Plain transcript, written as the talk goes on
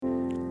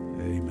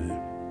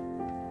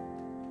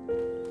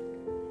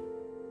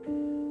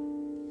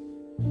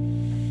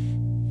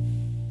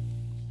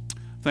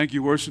Thank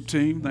you, worship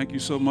team. Thank you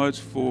so much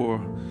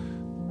for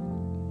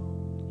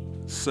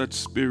such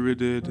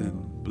spirited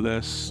and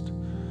blessed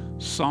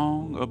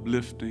song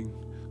uplifting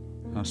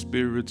our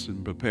spirits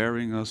and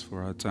preparing us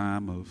for our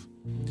time of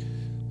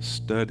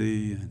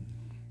study and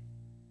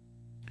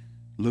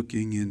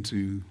looking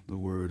into the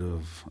Word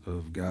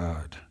of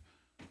God.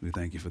 We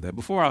thank you for that.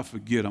 Before I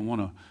forget, I want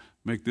to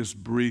make this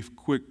brief,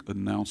 quick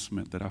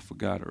announcement that I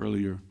forgot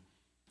earlier.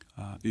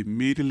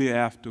 Immediately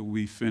after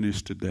we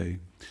finish today,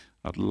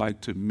 I'd like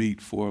to meet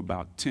for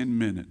about 10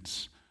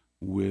 minutes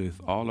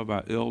with all of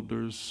our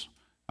elders.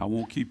 I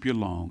won't keep you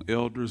long.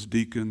 Elders,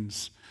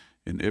 deacons,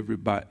 and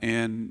everybody,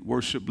 and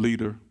worship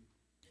leader,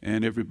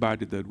 and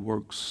everybody that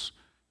works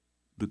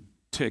the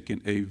tech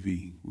and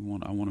AV.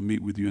 I want to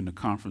meet with you in the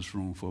conference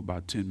room for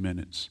about 10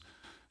 minutes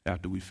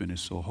after we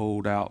finish. So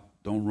hold out.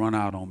 Don't run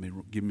out on me.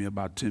 Give me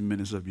about 10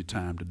 minutes of your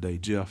time today.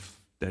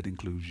 Jeff, that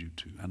includes you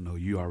too. I know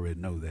you already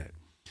know that.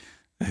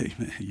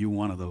 Amen. You're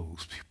one of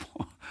those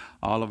people.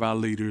 All of our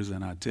leaders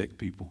and our tech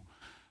people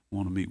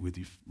want to meet with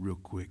you real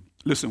quick.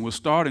 Listen, we're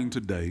starting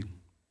today.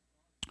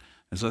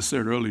 As I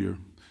said earlier,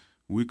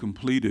 we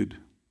completed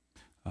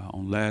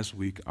on last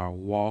week our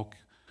walk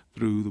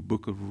through the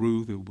book of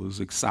Ruth. It was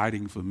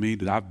exciting for me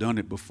that I've done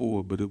it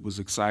before, but it was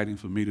exciting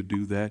for me to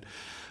do that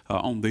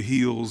on the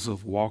heels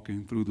of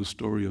walking through the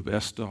story of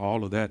Esther.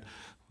 All of that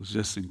was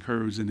just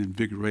encouraging,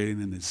 invigorating,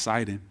 and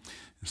exciting.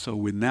 And so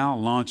we now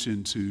launch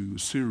into a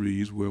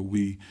series where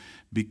we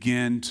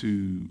begin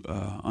to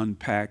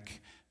unpack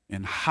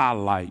and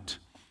highlight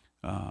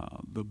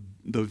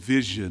the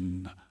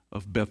vision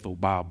of Bethel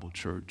Bible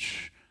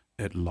Church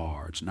at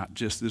large, not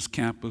just this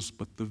campus,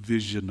 but the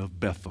vision of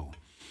Bethel.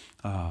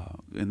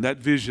 And that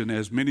vision,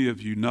 as many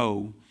of you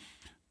know,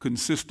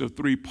 consists of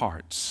three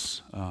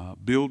parts: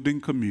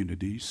 building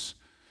communities,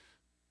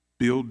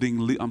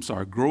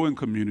 growing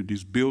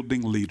communities,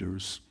 building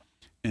leaders,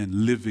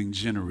 and living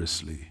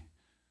generously.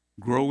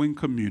 Growing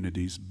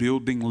communities,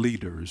 building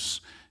leaders,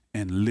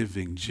 and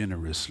living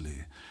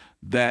generously.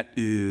 That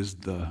is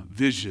the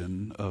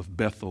vision of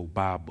Bethel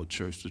Bible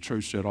Church, the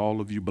church that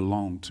all of you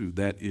belong to.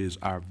 That is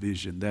our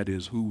vision. That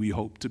is who we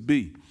hope to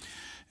be.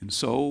 And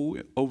so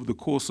over the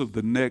course of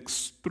the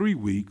next 3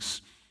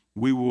 weeks,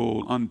 we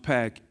will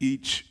unpack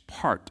each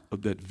part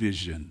of that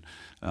vision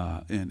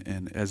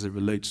and as it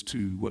relates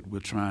to what we're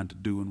trying to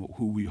do and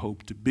who we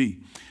hope to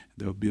be.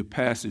 There'll be a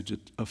passage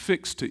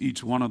affixed to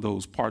each one of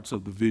those parts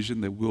of the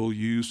vision that we'll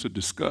use to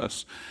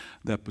discuss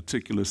that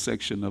particular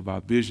section of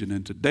our vision.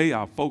 And today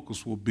our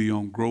focus will be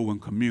on growing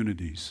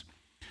communities.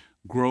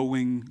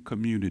 Growing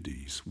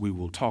communities. We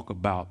will talk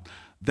about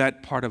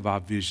that part of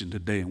our vision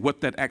today and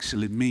what that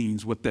actually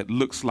means, what that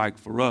looks like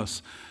for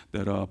us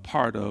that are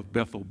part of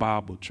Bethel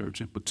Bible Church,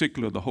 in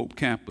particular the Hope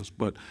Campus,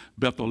 but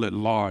Bethel at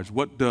large.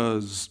 What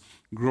does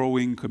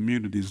growing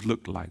communities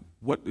look like?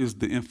 What is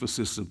the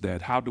emphasis of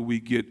that? How do we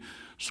get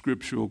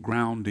scriptural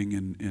grounding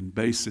and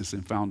basis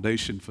and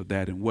foundation for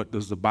that? And what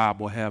does the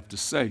Bible have to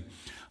say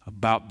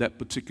about that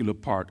particular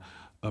part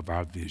of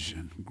our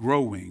vision?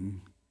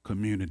 Growing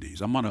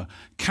communities. I'm going to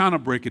kind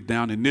of break it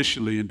down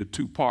initially into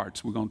two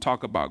parts. We're going to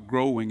talk about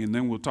growing, and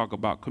then we'll talk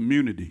about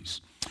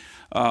communities.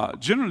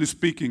 Generally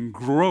speaking,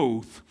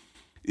 growth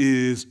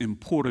is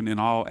important in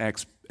all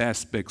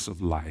aspects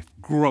of life.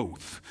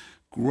 Growth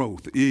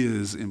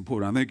is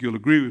important. I think you'll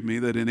agree with me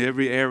that in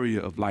every area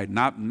of life,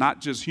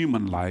 not just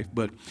human life,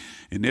 but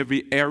in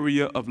every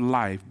area of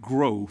life,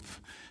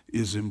 growth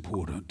is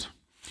important.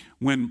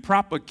 When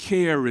proper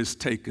care is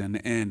taken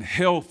and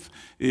health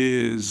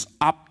is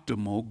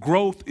optimal,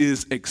 growth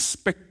is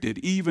expected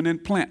even in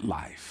plant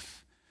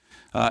life,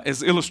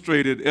 as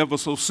illustrated ever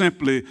so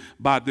simply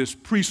by this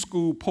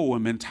preschool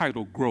poem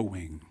entitled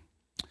Growing.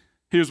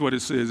 Here's what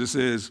it says. It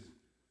says,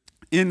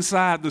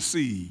 inside the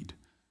seed,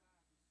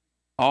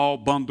 all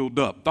bundled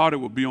up. Thought it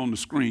would be on the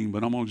screen,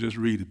 but I'm going to just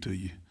read it to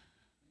you.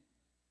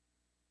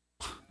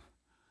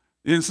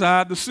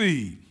 Inside the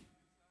seed,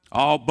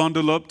 all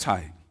bundled up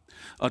tight.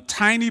 A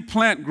tiny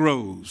plant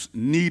grows,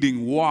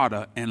 needing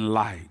water and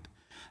light.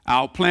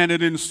 I'll plant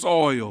it in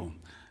soil,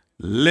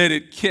 let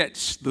it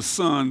catch the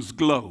sun's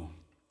glow.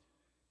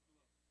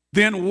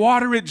 Then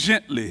water it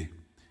gently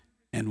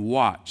and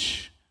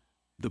watch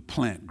the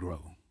plant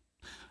grow.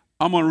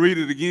 I'm going to read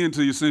it again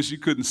to you since you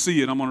couldn't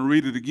see it. I'm going to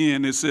read it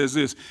again. It says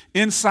this: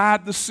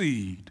 inside the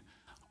seed,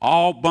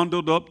 all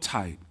bundled up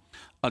tight,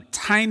 a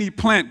tiny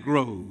plant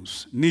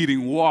grows,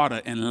 needing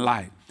water and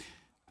light.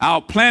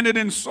 I'll plant it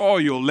in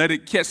soil, let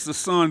it catch the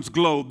sun's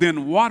glow,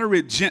 then water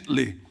it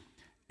gently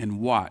and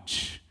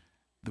watch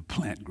the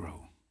plant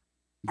grow.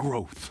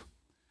 Growth.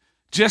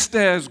 Just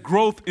as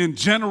growth in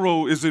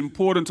general is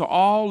important to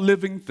all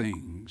living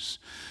things,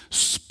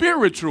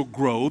 spiritual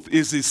growth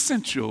is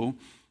essential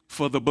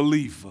for the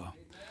believer.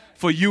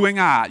 For you and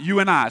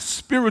I,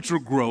 spiritual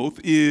growth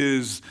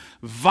is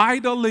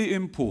vitally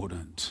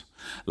important.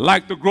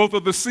 Like the growth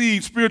of the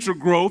seed, spiritual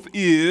growth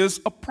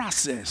is a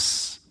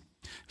process.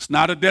 It's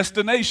not a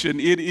destination,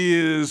 it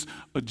is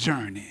a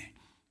journey.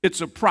 It's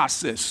a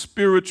process.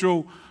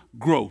 Spiritual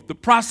growth. The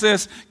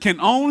process can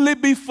only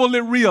be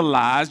fully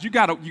realized. You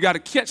gotta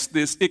catch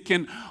this.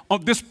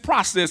 This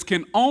process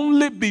can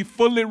only be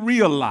fully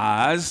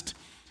realized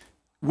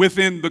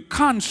within the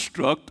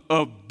construct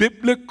of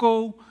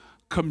biblical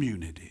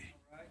community.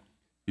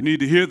 You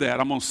need to hear that.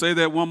 I'm going to say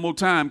that one more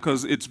time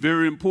because it's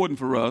very important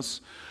for us.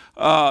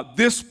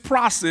 This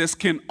process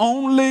can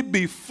only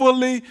be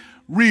fully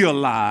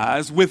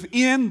realized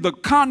within the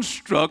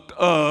construct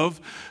of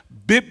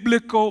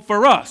biblical,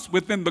 for us,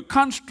 within the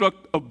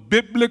construct of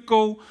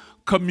biblical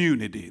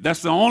community.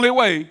 That's the only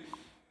way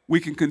we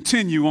can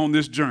continue on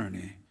this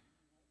journey.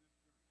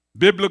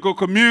 Biblical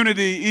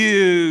community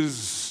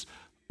is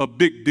a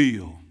big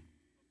deal.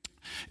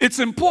 It's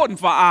important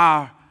for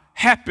our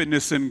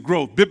happiness and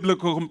growth.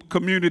 Biblical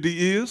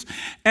community is,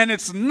 and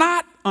it's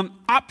not an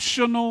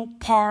optional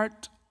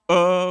part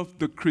of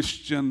the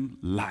Christian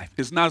life.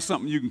 It's not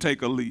something you can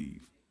take or leave.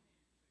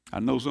 I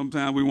know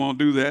sometimes we won't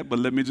do that, but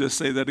let me just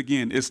say that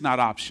again. It's not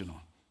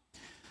optional.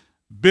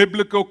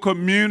 Biblical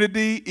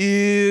community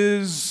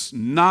is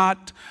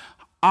not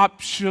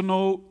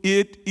optional.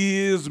 It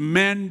is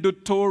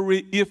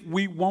mandatory if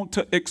we want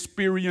to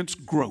experience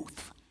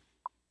growth.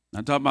 I'm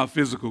not talking about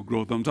physical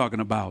growth. I'm talking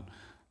about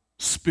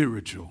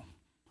spiritual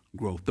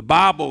growth. The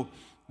Bible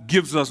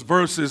gives us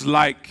verses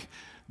like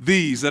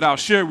these that I'll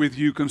share with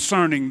you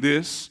concerning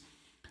this.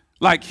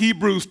 Like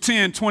Hebrews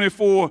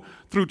 10:24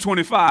 through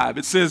 25.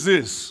 It says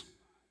this,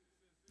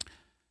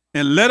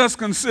 "And let us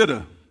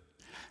consider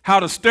how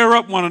to stir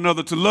up one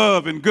another to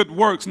love and good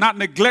works, not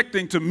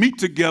neglecting to meet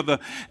together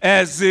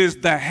as is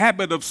the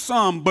habit of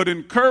some, but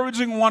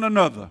encouraging one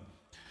another,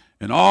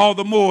 and all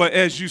the more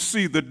as you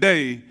see the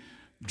day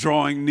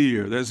drawing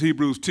near." That's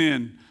Hebrews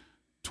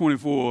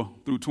 10:24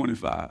 through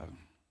 25.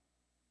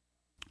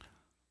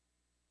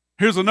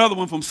 Here's another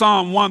one from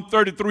Psalm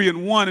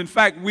 133:1. In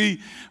fact,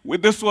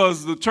 this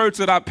was the church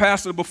that I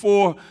pastored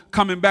before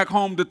coming back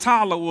home to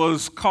Tyler,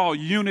 was called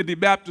Unity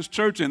Baptist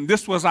Church, and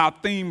this was our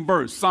theme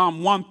verse,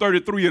 Psalm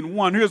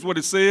 133:1. Here's what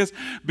it says: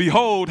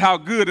 "Behold, how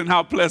good and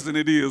how pleasant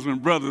it is when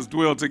brothers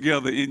dwell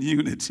together in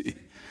unity."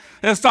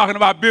 That's talking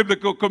about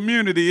biblical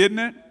community, isn't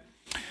it?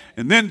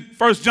 And then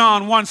 1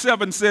 John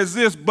 1:7 says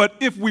this, "But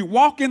if we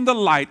walk in the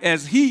light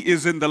as he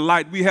is in the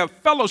light, we have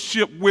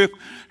fellowship with,"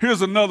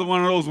 here's another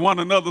one of those one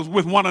another's,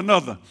 "with one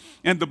another.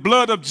 And the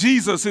blood of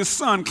Jesus, his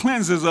son,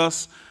 cleanses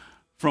us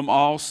from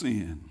all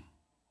sin."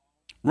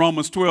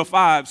 Romans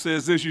 12:5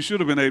 says this. You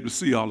should have been able to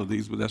see all of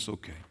these, but that's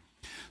okay.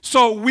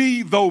 "So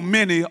we, though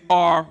many,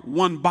 are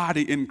one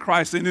body in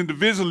Christ, and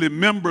individually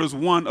members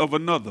one of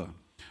another."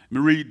 Let me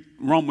read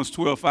Romans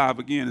 12:5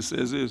 again. It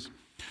says this,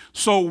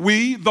 "So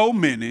we, though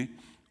many,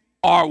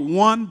 are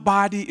one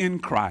body in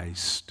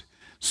Christ.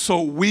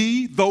 So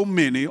we, though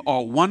many,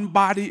 are one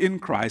body in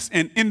Christ,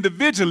 and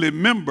individually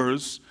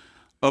members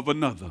of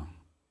another."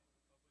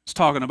 It's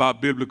talking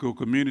about biblical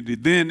community.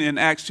 Then in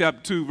Acts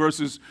chapter 2,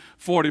 verses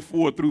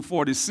 44 through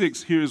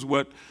 46, here's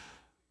what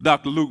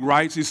Dr. Luke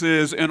writes. He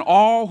says, "And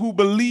all who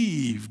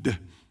believed,"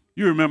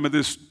 you remember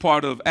this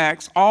part of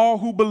Acts, "all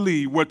who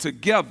believed were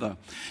together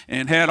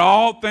and had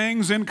all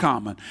things in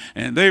common.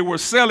 And they were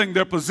selling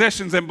their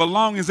possessions and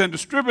belongings and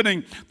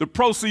distributing the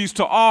proceeds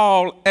to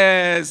all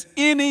as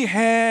any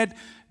had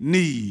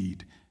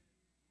need.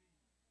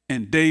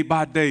 And day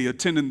by day,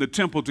 attending the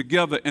temple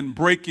together and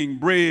breaking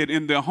bread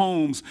in their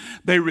homes,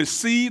 they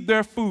received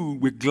their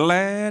food with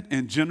glad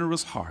and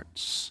generous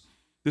hearts."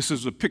 This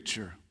is a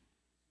picture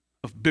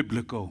of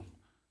biblical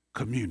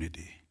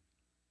community.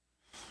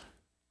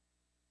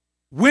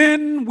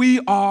 When we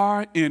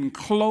are in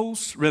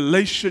close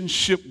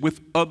relationship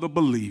with other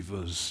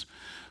believers,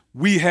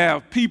 we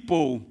have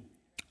people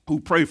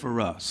who pray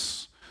for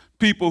us,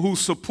 people who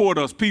support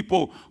us,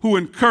 people who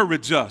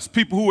encourage us,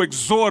 people who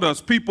exhort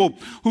us, people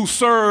who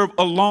serve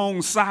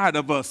alongside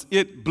of us.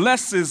 It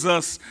blesses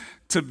us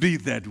to be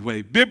that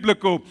way.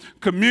 Biblical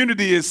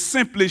community is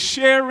simply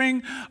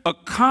sharing a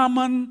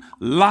common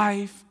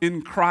life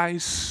in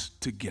Christ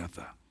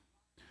together.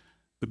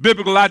 The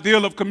biblical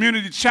ideal of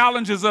community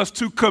challenges us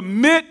to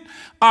commit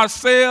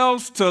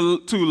ourselves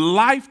to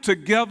life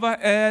together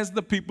as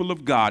the people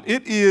of God.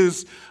 It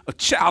is a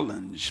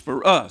challenge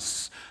for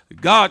us.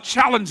 God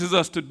challenges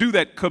us to do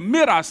that,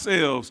 commit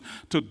ourselves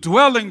to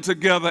dwelling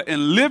together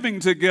and living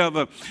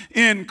together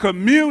in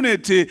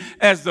community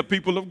as the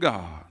people of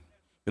God.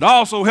 It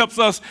also helps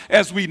us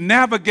as we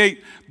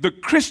navigate the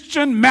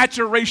Christian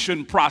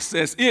maturation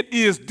process. It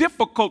is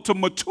difficult to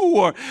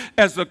mature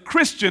as a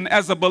Christian,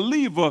 as a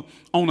believer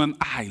on an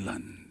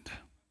island.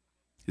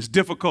 It's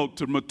difficult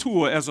to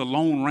mature as a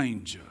lone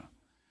ranger.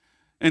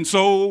 And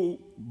so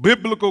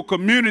biblical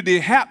community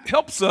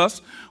helps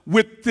us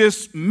with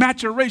this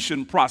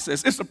maturation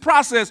process. It's a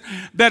process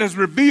that is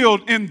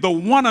revealed in the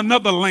one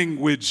another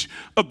language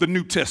of the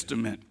New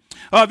Testament.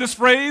 This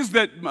phrase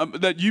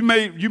that you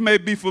may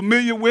be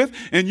familiar with,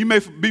 and you may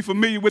be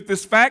familiar with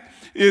this fact,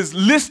 is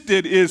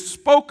listed, is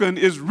spoken,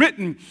 is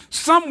written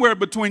somewhere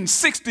between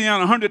 60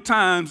 and 100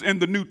 times in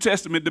the New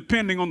Testament,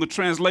 depending on the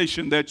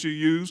translation that you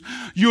use.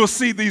 You'll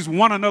see these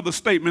one another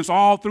statements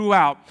all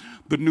throughout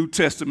the New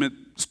Testament.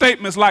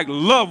 Statements like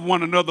love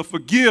one another,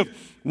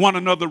 forgive one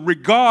another,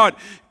 regard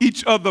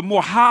each other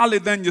more highly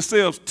than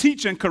yourselves,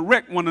 teach and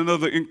correct one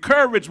another,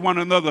 encourage one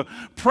another,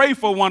 pray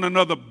for one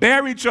another,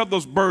 bear each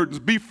other's burdens,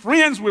 be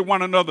friends with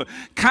one another,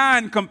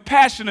 kind,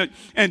 compassionate,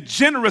 and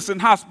generous in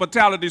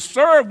hospitality,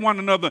 serve one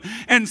another,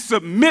 and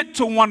submit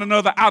to one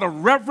another out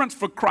of reverence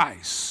for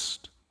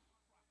Christ.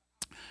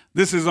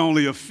 This is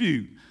only a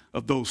few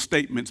of those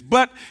statements,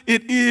 but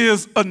it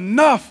is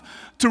enough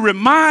to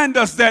remind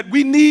us that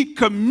we need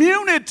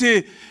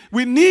community.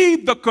 We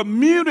need the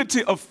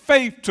community of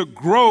faith to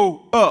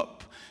grow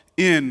up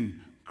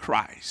in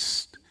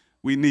Christ.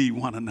 We need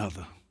one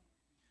another.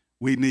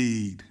 We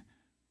need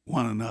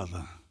one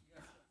another.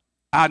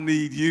 I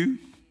need you,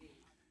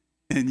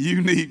 and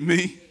you need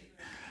me.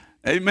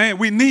 Amen.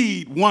 We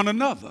need one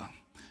another.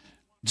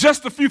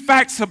 Just a few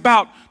facts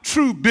about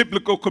true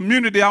biblical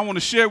community I want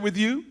to share with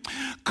you.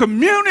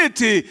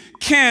 Community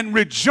can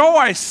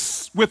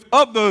rejoice with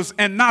others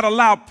and not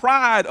allow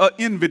pride or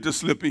envy to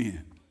slip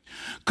in.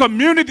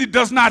 Community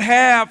does not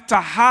have to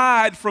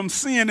hide from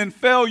sin and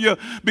failure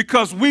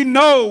because we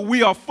know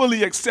we are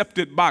fully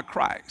accepted by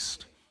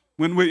Christ.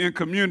 When we're in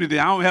community,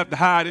 I don't have to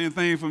hide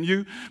anything from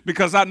you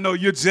because I know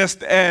you're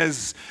just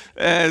as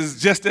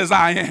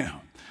I am.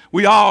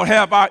 We all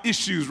have our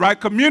issues, right?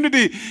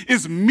 Community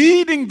is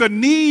meeting the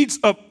needs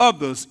of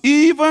others,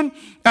 even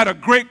at a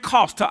great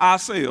cost to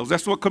ourselves.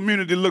 That's what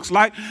community looks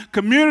like.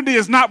 Community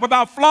is not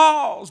without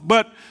flaws,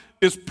 but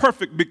it's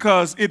perfect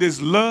because it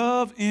is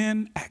love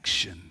in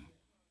action.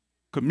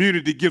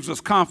 Community gives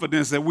us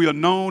confidence that we are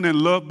known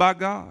and loved by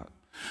God.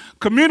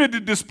 Community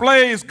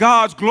displays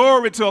God's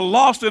glory to a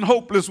lost and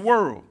hopeless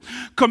world.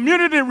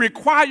 Community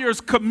requires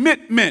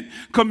commitment.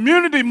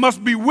 Community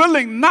must be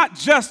willing not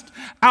just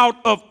out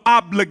of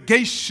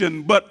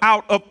obligation, but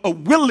out of a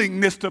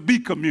willingness to be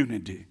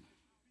community.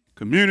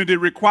 Community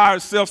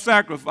requires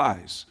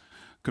self-sacrifice.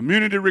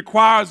 Community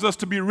requires us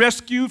to be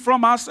rescued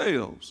from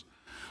ourselves.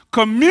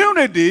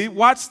 Community,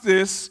 watch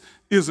this,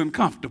 is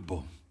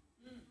uncomfortable.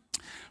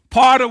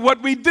 Part of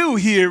what we do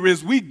here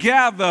is we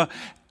gather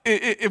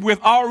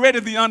with already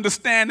the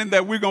understanding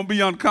that we're going to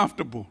be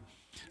uncomfortable,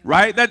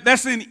 right?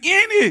 That's in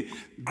any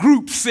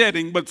group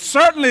setting, but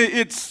certainly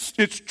it's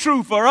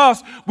true for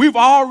us. We've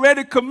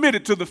already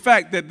committed to the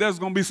fact that there's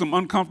going to be some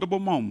uncomfortable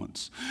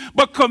moments.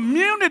 But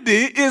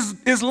community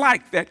is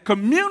like that.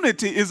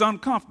 Community is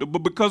uncomfortable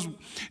because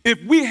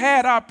if we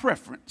had our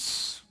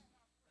preference,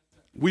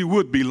 we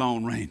would be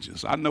Lone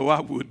Rangers. I know I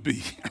would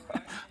be.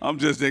 I'm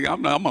just thinking,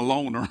 I'm a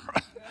loner.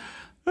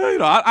 You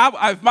know,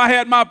 if I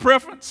had my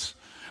preference.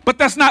 But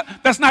that's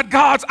not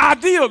God's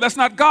ideal. That's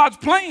not God's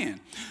plan.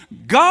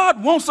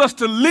 God wants us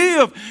to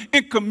live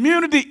in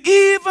community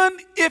even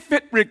if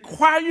it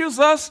requires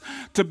us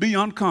to be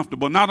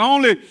uncomfortable. Not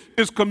only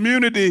is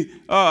community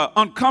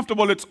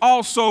uncomfortable, it's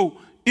also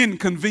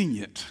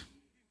inconvenient.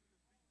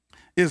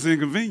 It's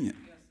inconvenient.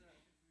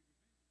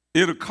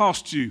 It'll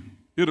cost you.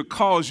 It'll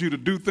cause you to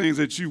do things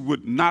that you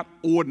would not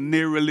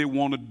ordinarily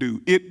want to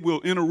do. It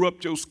will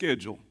interrupt your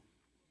schedule.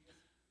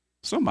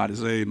 Somebody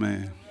say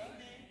amen.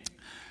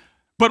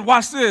 But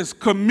watch this,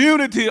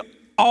 community,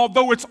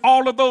 although it's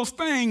all of those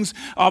things,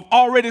 I've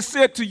already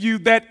said to you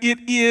that it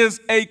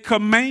is a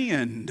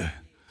command.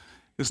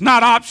 It's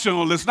not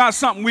optional. It's not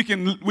something we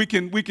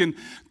can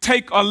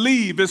take or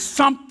leave. It's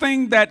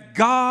something that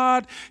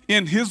God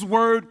in his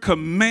word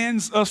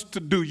commands us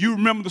to do. You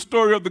remember the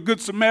story of the Good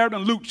Samaritan,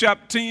 Luke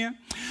chapter 10?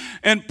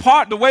 And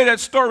the way that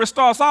story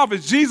starts off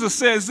is Jesus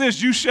says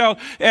this, you shall,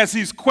 as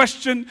he's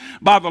questioned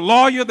by the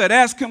lawyer that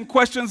asked him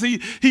questions,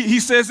 he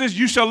says this,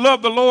 you shall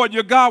love the Lord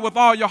your God with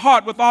all your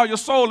heart, with all your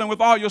soul, and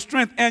with all your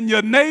strength, and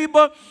your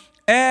neighbor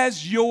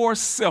as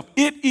yourself.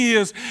 It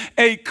is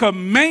a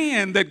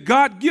command that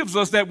God gives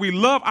us that we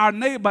love our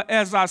neighbor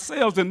as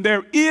ourselves, and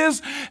there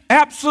is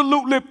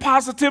absolutely,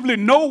 positively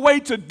no way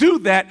to do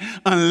that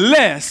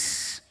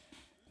unless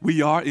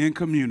we are in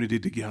community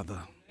together.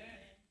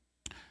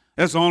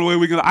 That's the only way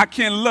we can. I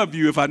can't love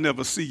you if I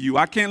never see you.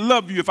 I can't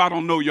love you if I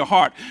don't know your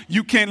heart.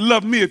 You can't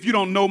love me if you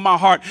don't know my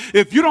heart.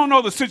 If you don't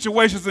know the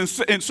situations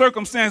and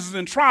circumstances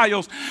and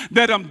trials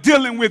that I'm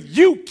dealing with,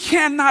 you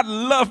cannot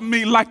love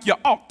me like you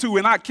ought to,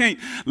 and I can't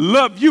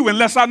love you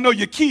unless I know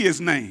your kids'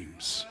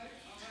 names.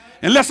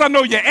 Unless I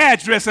know your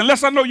address,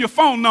 unless I know your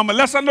phone number,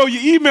 unless I know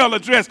your email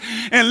address,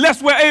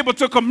 unless we're able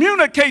to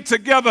communicate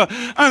together,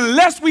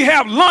 unless we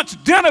have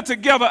lunch, dinner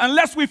together,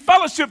 unless we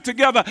fellowship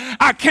together,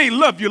 I can't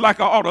love you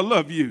like I ought to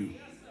love you.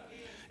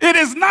 It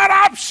is not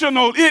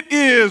optional. It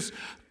is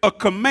a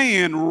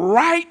command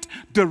right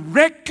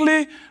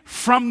directly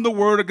from the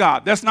Word of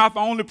God. That's not the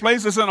only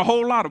place. It's in a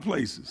whole lot of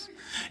places.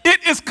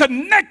 It is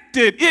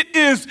connected. It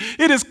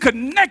is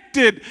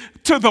connected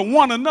to the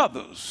one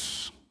another's.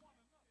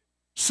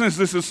 Since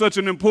this is such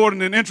an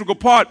important and integral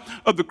part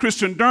of the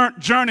Christian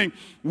journey,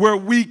 where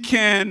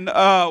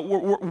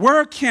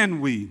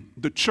can we,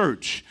 the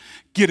church,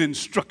 get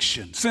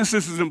instruction? Since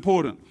this is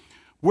important,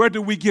 where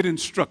do we get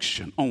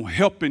instruction on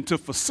helping to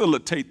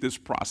facilitate this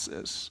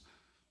process?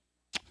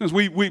 Since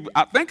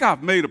I think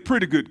I've made a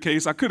pretty good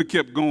case. I could have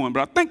kept going,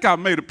 but I think I've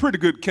made a pretty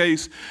good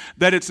case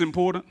that it's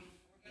important.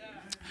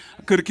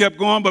 I could have kept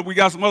going, but we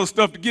got some other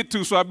stuff to get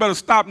to, so I better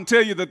stop and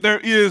tell you that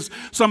there is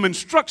some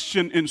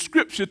instruction in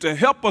Scripture to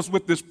help us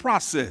with this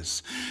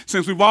process.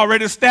 Since we've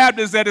already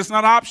established that it's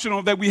not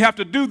optional, that we have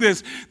to do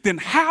this, then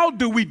how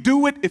do we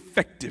do it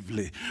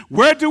effectively?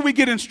 Where do we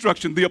get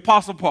instruction? The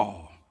Apostle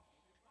Paul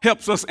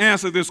helps us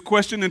answer this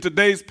question in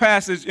today's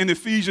passage in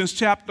Ephesians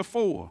chapter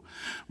 4,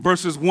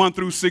 verses 1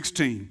 through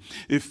 16.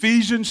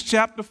 Ephesians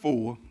chapter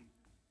 4,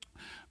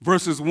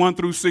 verses 1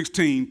 through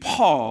 16,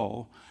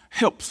 Paul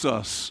helps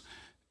us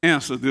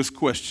answer this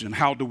question.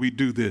 How do we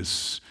do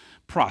this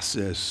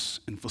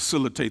process and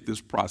facilitate this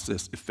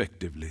process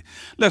effectively?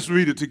 Let's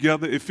read it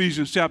together.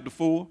 Ephesians chapter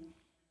 4,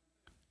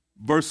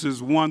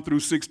 verses 1 through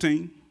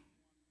 16.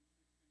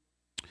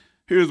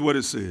 Here's what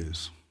it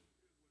says.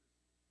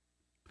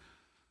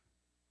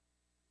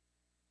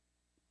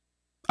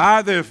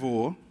 I,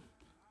 therefore,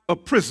 a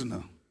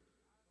prisoner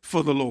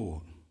for the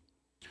Lord,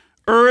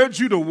 urge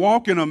you to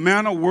walk in a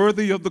manner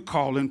worthy of the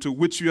calling to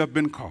which you have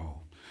been called,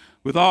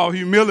 with all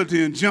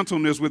humility and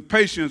gentleness, with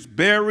patience,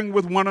 bearing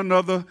with one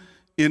another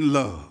in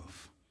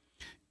love,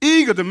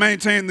 eager to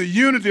maintain the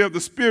unity of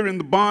the Spirit in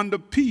the bond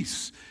of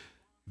peace.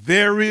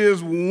 There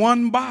is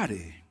one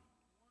body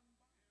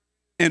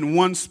and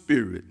one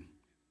Spirit,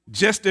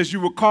 just as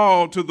you were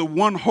called to the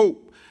one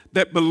hope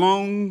that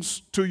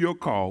belongs to your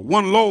call.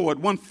 One Lord,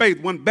 one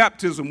faith, one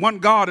baptism, one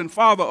God and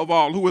Father of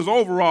all, who is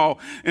over all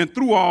and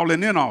through all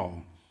and in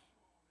all.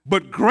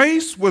 But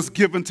grace was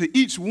given to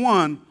each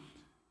one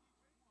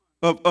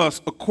of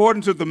us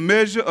according to the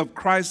measure of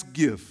Christ's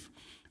gift.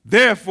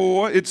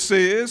 Therefore, it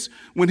says,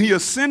 when he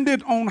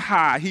ascended on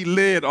high, he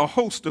led a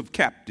host of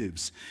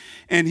captives,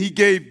 and he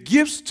gave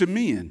gifts to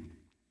men.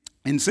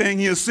 In saying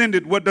he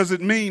ascended, what does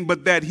it mean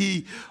but that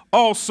he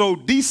also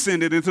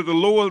descended into the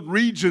lower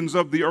regions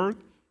of the earth?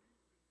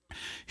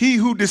 He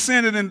who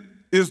descended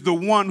is the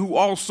one who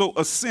also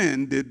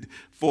ascended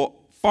for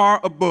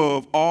far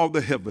above all the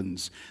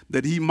heavens,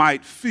 that he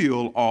might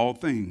fill all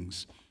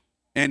things.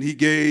 And he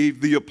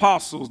gave the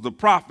apostles, the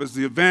prophets,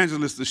 the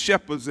evangelists, the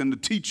shepherds, and the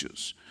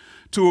teachers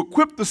to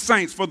equip the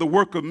saints for the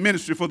work of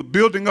ministry, for the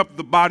building up of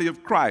the body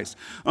of Christ,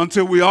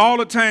 until we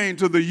all attain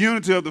to the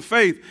unity of the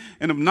faith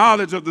and of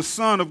knowledge of the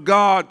Son of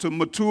God, to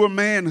mature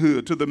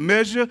manhood, to the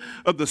measure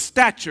of the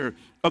stature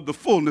of the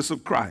fullness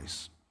of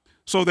Christ,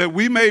 so that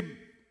we may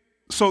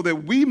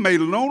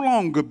no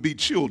longer be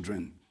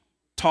children,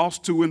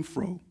 tossed to and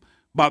fro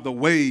by the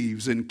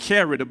waves and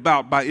carried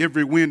about by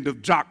every wind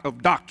of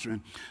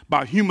doctrine,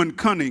 by human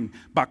cunning,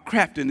 by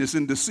craftiness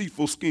and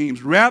deceitful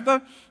schemes.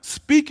 Rather,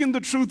 speaking the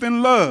truth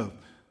in love,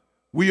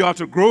 we are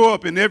to grow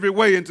up in every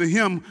way into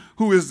him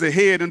who is the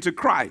head, into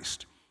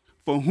Christ,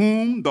 for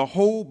whom the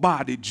whole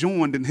body,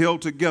 joined and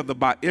held together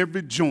by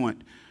every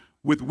joint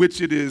with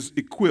which it is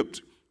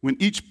equipped, when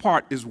each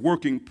part is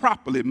working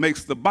properly,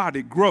 makes the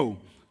body grow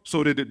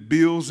so that it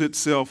builds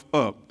itself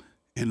up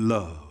in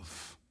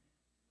love.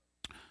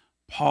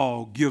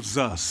 Paul gives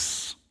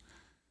us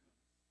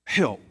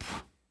help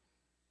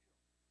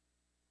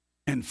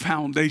and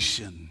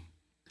foundation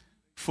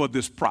for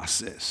this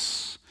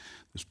process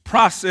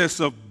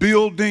of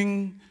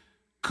building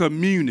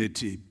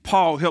community.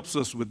 Paul helps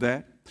us with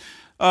that.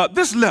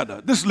 This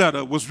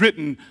letter was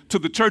written to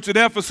the church at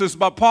Ephesus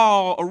by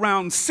Paul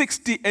around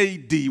 60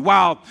 AD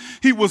while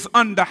he was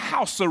under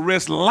house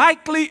arrest,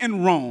 likely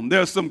in Rome.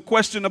 There's some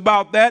question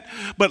about that,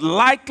 but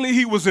likely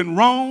he was in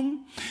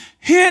Rome.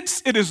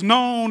 Hence, it is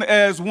known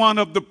as one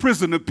of the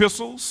prison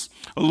epistles,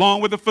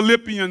 along with the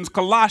Philippians,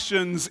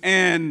 Colossians,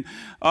 and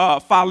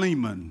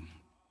Philemon.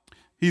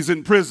 He's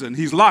in prison.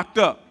 He's locked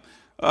up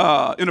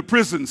in a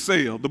prison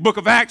cell. The book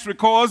of Acts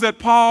records that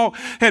Paul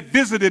had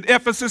visited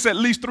Ephesus at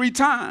least 3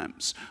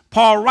 times.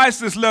 Paul writes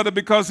this letter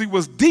because he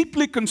was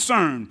deeply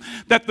concerned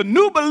that the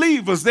new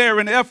believers there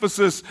in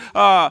Ephesus,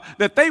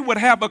 that they would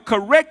have a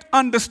correct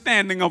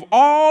understanding of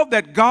all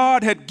that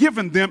God had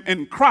given them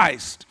in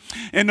Christ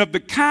and of the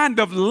kind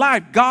of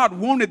life God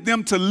wanted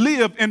them to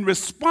live in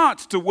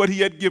response to what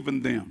he had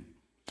given them.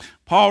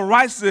 Paul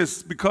writes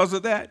this because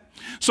of that.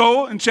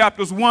 So in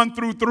chapters 1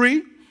 through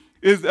 3,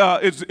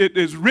 it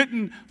is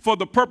written for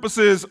the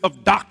purposes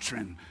of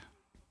doctrine.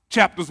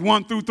 Chapters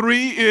 1 through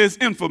 3 is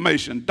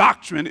information.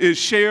 Doctrine is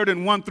shared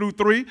in 1 through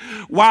 3,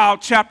 while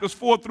chapters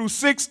 4 through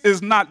 6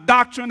 is not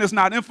doctrine, it's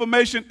not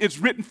information, it's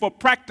written for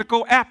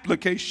practical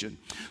application.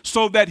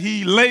 So that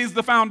he lays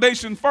the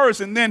foundation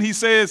first, and then he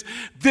says,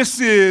 this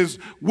is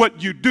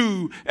what you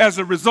do as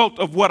a result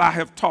of what I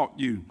have taught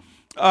you.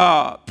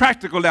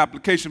 Practical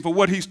application for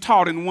what he's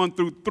taught in 1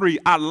 through 3.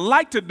 I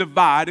like to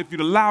divide, if you'd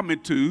allow me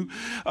to,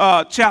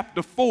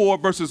 chapter 4,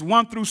 verses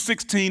 1 through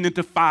 16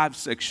 into 5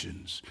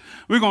 sections.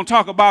 We're going to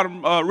talk about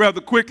them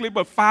rather quickly,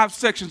 but 5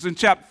 sections in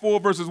chapter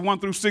 4, verses 1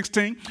 through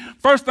 16.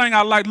 First thing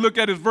I'd like to look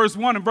at is verse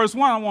 1. In verse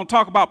 1, I want to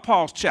talk about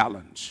Paul's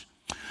challenge.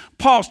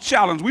 Paul's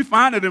challenge, we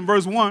find it in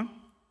verse 1.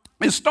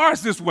 It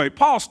starts this way.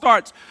 Paul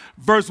starts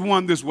verse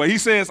 1 this way. He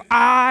says,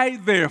 I,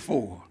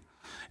 therefore.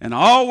 And I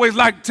always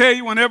like to tell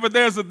you, whenever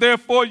there's a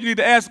therefore, you need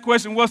to ask the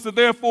question, what's the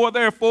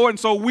therefore? And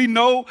so we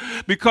know,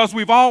 because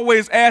we've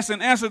always asked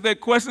and answered that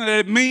question, that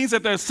it means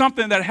that there's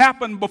something that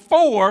happened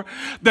before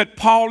that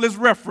Paul is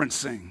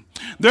referencing.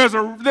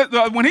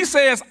 When he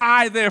says,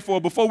 I therefore,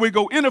 before we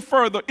go any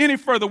further,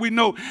 we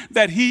know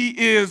that he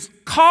is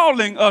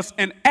calling us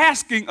and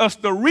asking us,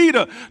 the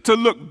reader, to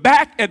look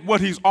back at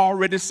what he's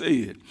already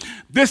said.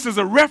 This is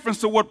a reference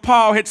to what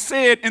Paul had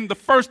said in the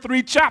first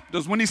 3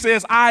 chapters. When he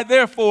says, I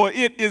therefore,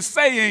 it is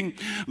saying,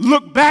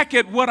 look back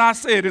at what I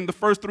said in the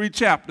first 3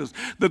 chapters.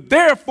 The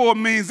therefore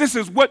means this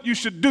is what you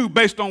should do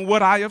based on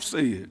what I have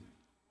said.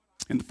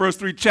 In the first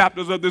 3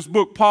 chapters of this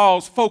book,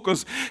 Paul's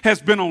focus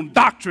has been on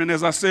doctrine,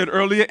 as I said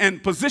earlier,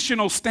 and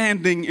positional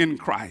standing in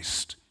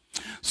Christ.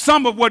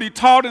 Some of what he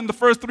taught in the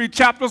first 3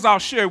 chapters I'll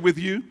share with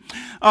you.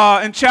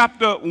 In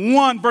chapter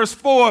 1, verse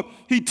 4,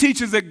 he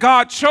teaches that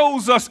God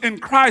chose us in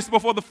Christ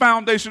before the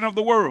foundation of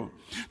the world.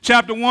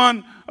 Chapter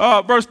 1,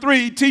 verse 3,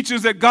 he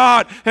teaches that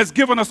God has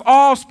given us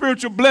all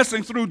spiritual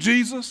blessings through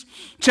Jesus.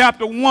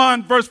 Chapter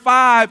 1, verse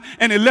 5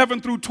 and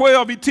 11 through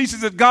 12, he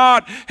teaches that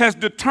God has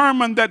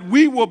determined that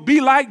we will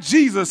be like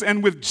Jesus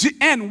and with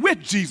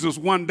Jesus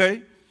one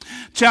day.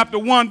 Chapter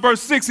 1,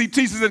 verse 6, he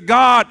teaches that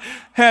God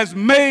has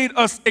made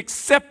us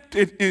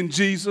accepted in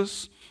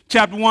Jesus.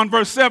 Chapter 1,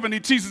 verse 7, he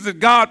teaches that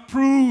God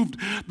proved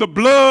the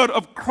blood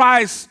of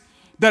Christ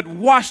that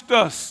washed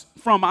us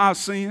from our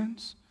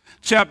sins.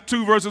 Chapter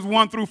 2, verses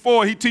 1 through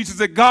 4, he teaches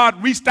that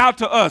God reached out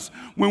to us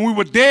when we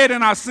were dead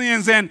in our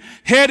sins and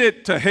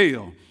headed to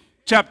hell.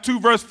 Chapter 2,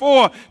 verse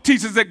 4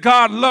 teaches that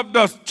God loved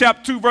us.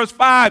 Chapter 2, verse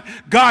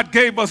 5, God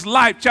gave us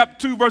life.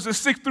 Chapter 2, verses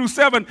 6 through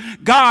 7,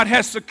 God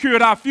has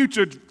secured our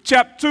future.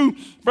 Chapter 2,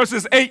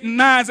 verses 8 and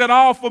 9 is that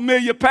all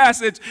familiar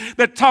passage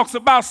that talks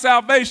about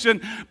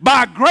salvation.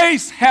 By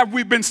grace have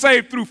we been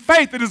saved through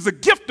faith. It is the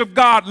gift of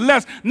God,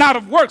 not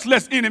of works,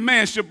 lest any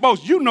man should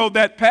boast. You know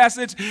that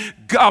passage.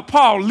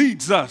 Paul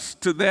leads us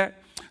to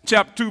that.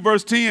 Chapter 2,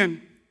 verse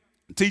 10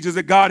 teaches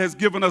that God has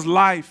given us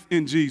life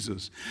in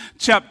Jesus.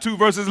 Chapter 2,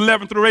 verses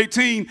 11 through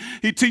 18,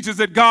 he teaches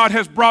that God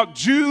has brought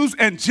Jews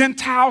and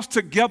Gentiles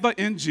together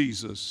in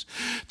Jesus.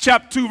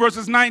 Chapter 2,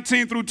 verses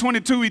 19 through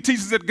 22, he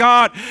teaches that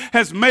God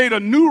has made a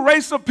new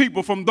race of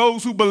people from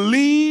those who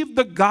believe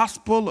the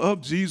gospel of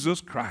Jesus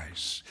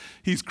Christ.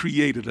 He's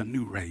created a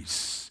new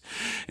race.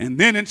 And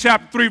then in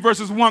chapter 3,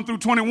 verses 1 through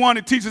 21,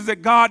 it teaches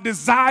that God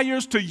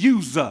desires to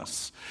use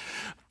us,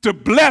 to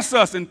bless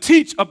us and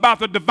teach about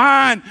the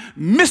divine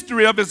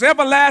mystery of his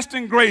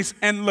everlasting grace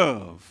and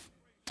love.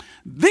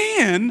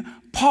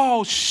 Then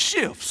Paul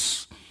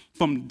shifts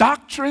from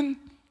doctrine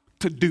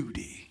to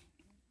duty,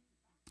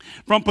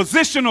 from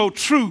positional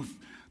truth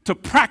to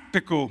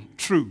practical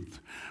truth,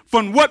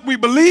 from what we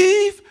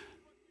believe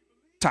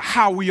to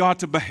how we are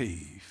to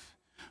behave.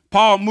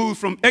 Paul moves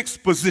from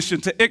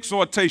exposition to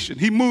exhortation.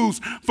 He moves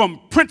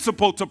from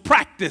principle to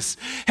practice.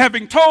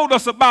 Having told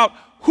us about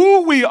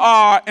who we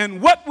are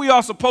and what we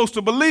are supposed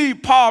to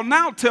believe, Paul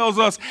now tells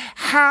us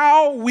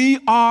how we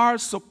are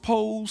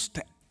supposed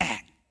to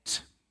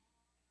act.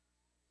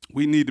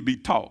 We need to be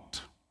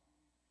taught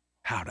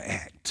how to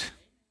act.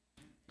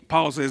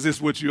 Paul says this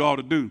is what you ought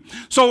to do.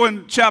 So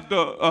in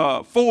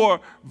chapter 4,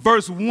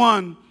 verse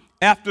 1,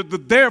 after the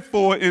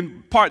therefore,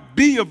 in part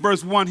B of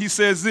verse 1, he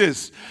says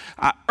this: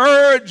 I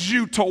urge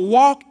you to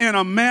walk in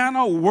a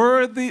manner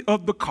worthy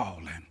of the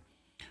calling.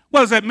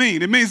 What does that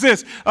mean? It means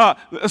this.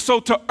 So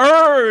to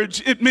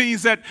urge, it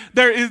means that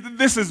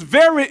this is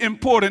very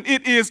important.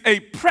 It is a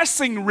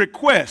pressing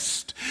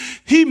request.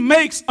 He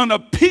makes an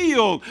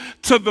appeal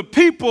to the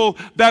people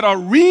that are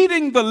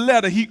reading the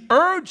letter. He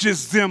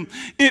urges them.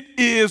 It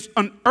is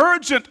an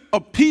urgent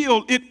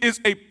appeal. It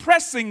is a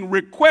pressing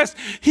request.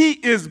 He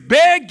is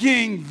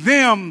begging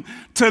them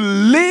to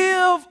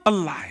live a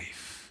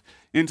life.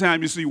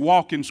 Anytime you see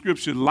walk in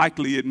Scripture,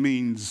 likely it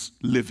means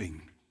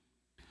living.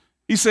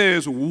 He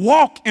says,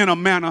 walk in a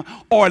manner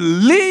or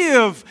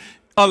live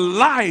a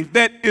life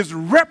that is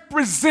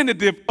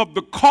representative of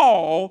the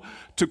call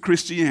to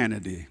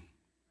Christianity.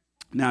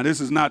 Now,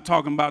 this is not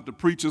talking about the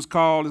preacher's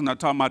call. It's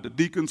not talking about the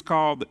deacon's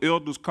call, the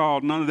elder's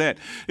call, none of that.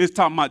 It's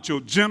talking about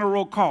your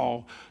general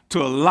call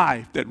to a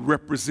life that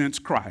represents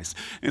Christ.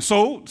 And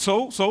so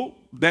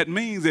that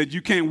means that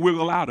you can't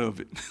wiggle out of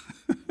it.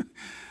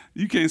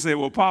 You can't say,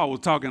 well, Paul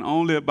was talking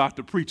only about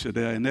the preacher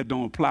there, and that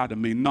don't apply to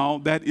me. No,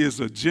 that is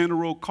a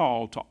general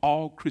call to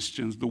all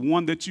Christians, the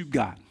one that you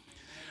got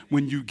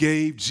when you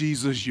gave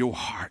Jesus your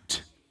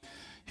heart.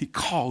 He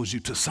calls you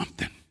to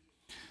something,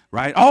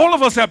 right? All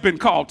of us have been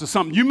called to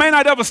something. You may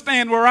not ever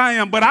stand where I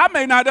am, but I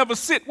may not ever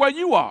sit where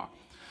you are.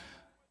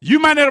 You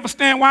might not ever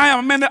stand where I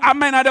am. I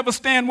may not ever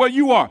stand where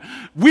you are.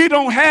 We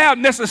don't have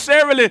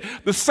necessarily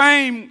the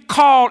same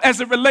call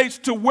as it relates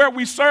to where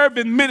we serve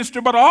in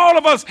ministry, but all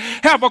of us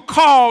have a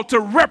call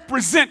to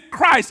represent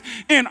Christ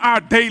in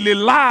our daily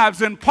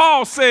lives. And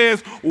Paul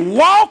says,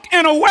 walk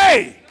in a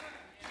way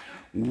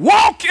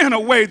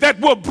that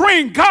will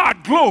bring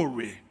God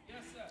glory.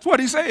 That's what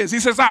he says. He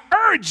says, I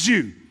urge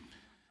you,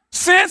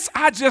 since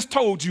I just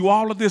told you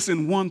all of this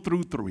in 1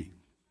 through 3,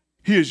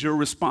 here's your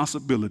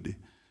responsibility.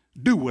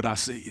 do what I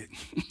said.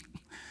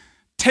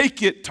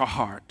 Take it to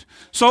heart.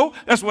 So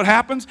that's what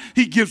happens.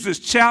 He gives this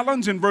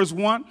challenge in verse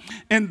 1.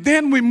 And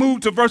then we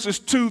move to verses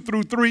 2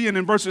 through 3. And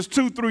in verses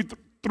 2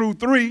 through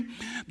 3,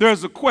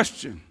 there's a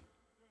question.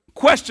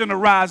 Question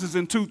arises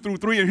in 2 through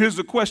 3. And here's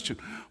the question.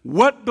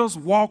 What does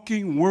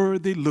walking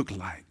worthy look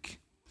like?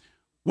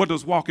 What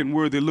does walking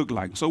worthy look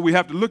like? So we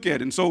have to look at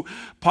it. And so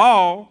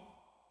Paul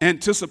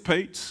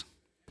anticipates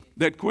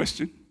that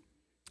question.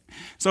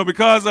 So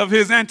because of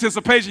his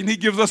anticipation, he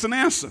gives us an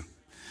answer.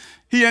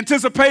 He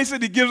anticipates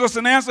it. He gives us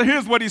an answer.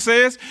 Here's what he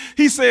says.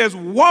 He says,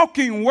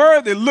 walking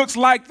worthy looks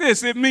like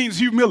this. It means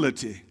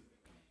humility.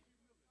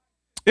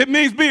 It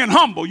means being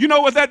humble. You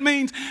know what that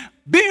means?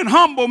 Being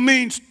humble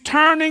means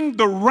turning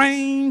the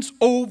reins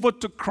over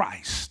to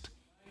Christ.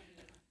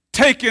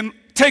 Taking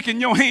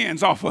your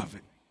hands off of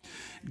it.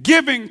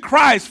 Giving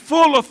Christ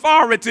full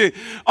authority.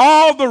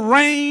 All the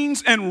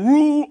reins and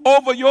rule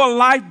over your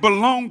life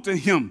belong to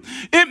him.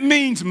 It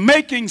means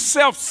making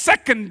self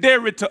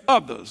secondary to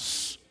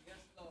others.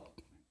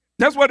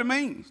 That's what it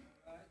means.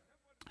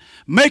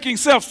 Making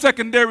self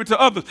secondary to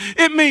others.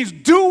 It means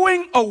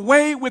doing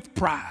away with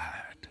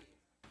pride.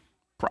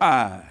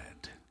 Pride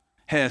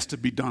has to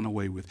be done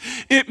away with.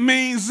 It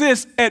means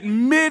this,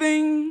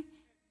 admitting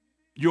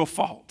your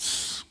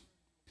faults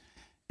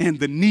and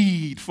the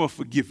need for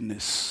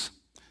forgiveness.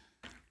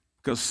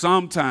 Because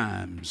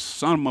sometimes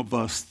some of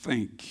us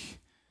think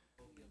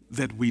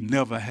that we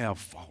never have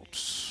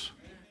faults.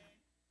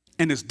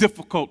 And it's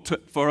difficult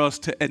for us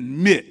to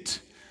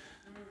admit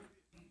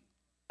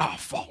our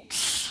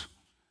faults.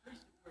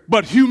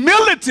 But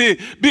humility,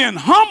 being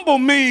humble,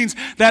 means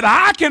that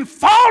I can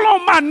fall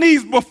on my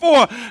knees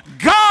before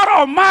God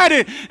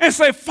Almighty and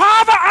say,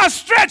 Father, I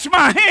stretch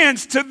my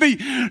hands to thee.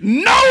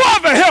 No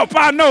other help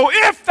I know.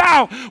 If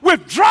thou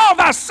withdraw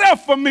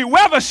thyself from me,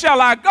 whither shall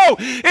I go?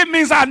 It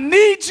means I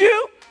need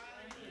you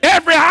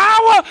every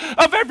hour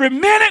of every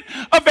minute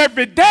of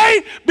every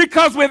day,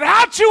 because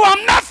without you,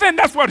 I'm nothing.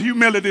 That's what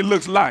humility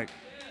looks like.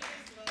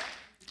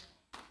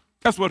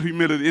 That's what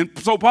humility is. And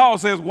so Paul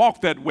says,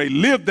 walk that way,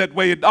 live that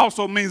way. It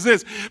also means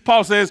this.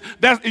 Paul says,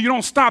 you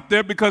don't stop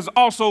there, because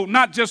also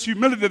not just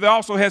humility, there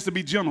also has to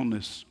be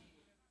gentleness.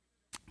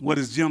 What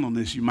is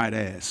gentleness, you might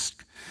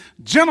ask?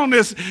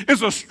 Gentleness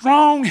is a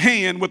strong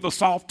hand with a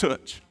soft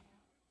touch.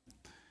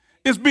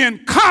 It's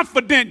being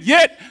confident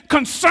yet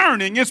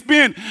concerning. It's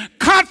being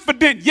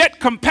confident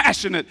yet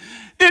compassionate.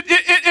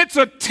 It's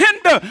a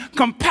tender,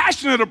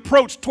 compassionate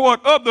approach toward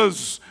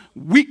others'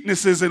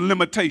 weaknesses and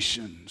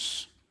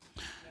limitations.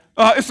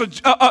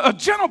 A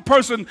gentle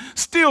person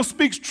still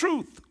speaks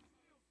truth,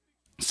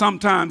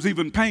 sometimes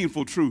even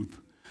painful truth,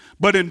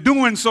 but in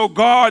doing so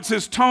guards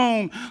his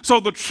tone so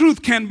the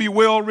truth can be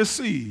well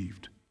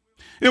received.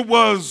 It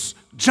was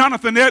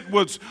Jonathan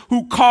Edwards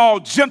who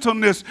called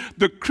gentleness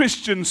the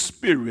Christian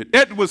spirit.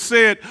 Edwards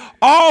said,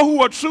 all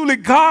who are truly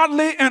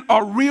godly and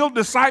are real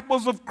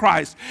disciples of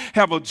Christ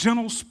have a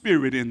gentle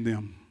spirit in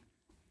them.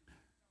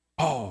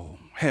 All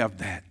have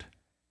that.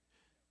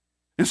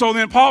 And so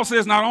then Paul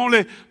says not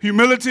only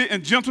humility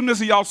and gentleness,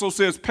 he also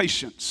says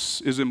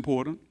patience is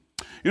important.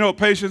 You know what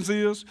patience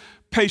is?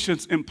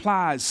 Patience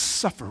implies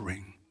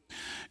suffering,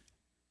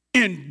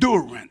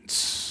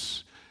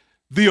 endurance,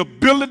 the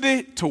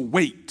ability to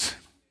wait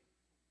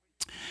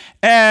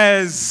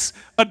as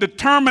a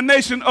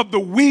determination of the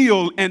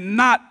will and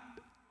not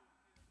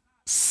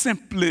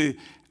simply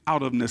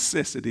out of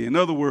necessity. In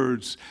other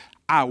words,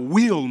 I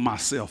will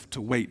myself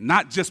to wait,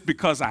 not just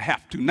because I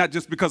have to, not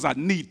just because I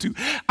need to.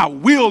 I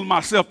will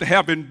myself to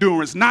have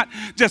endurance, not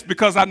just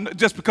because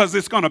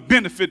it's going to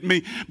benefit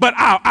me, but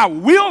I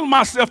will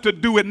myself to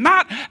do it,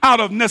 not out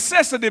of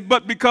necessity,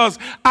 but because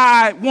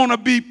I want to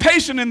be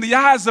patient in the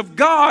eyes of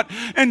God.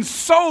 And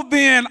so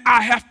then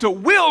I have to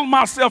will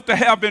myself to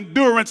have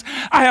endurance.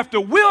 I have to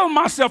will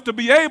myself to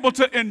be able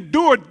to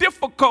endure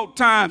difficult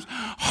times,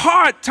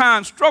 hard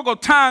times, struggle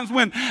times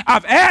when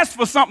I've asked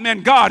for something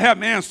and God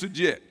hasn't answered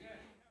yet.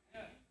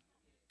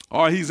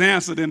 Or he's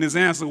answered and his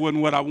answer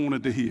wasn't what I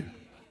wanted to hear.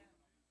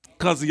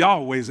 Because he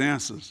always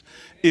answers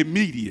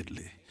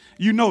immediately.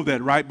 You know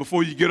that, right?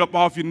 Before you get up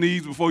off your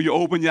knees, before you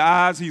open your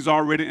eyes, he's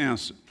already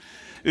answered.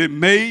 It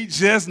may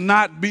just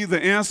not be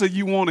the answer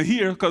you want to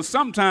hear, because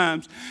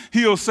sometimes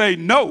he'll say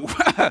no.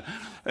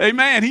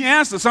 Amen. He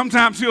answers.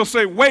 Sometimes he'll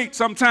say wait.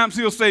 Sometimes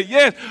he'll say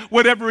yes.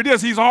 Whatever it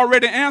is, he's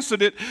already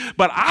answered it.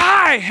 But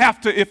I have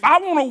to, if I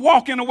want to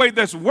walk in a way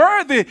that's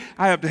worthy,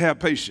 I have to have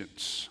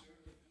patience.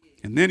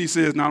 And then he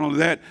says not only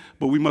that,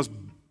 but we must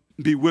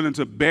be willing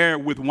to bear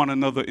with one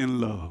another in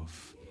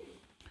love.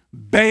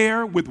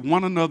 Bear with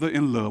one another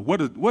in love.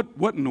 What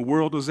in the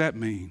world does that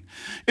mean?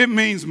 It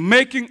means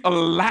making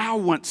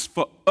allowance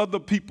for other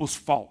people's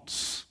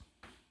faults.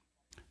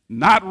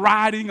 Not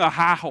riding a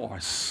high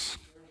horse.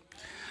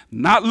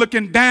 Not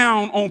looking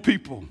down on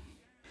people.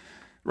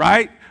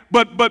 Right?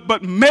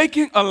 But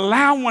making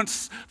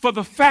allowance for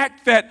the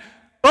fact that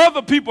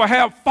other people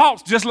have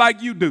faults just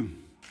like you do.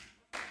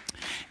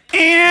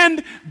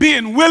 And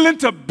being willing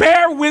to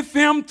bear with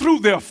them through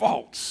their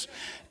faults.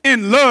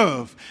 in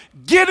love.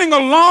 Getting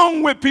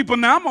along with people.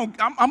 Now,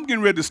 I'm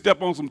getting ready to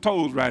step on some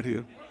toes right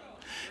here.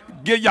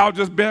 Y'all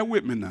just bear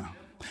with me now.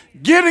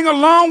 Getting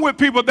along with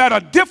people that are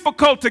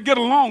difficult to get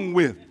along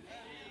with.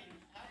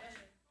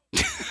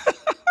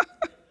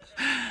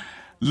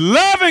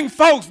 Loving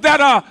folks that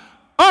are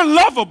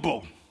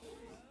unlovable.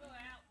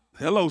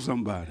 Hello,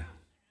 somebody.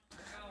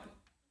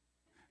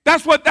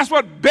 That's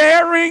what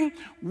bearing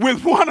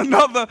with one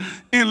another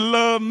in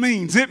love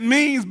means. It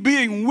means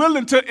being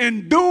willing to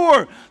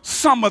endure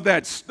some of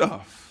that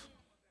stuff,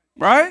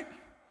 right?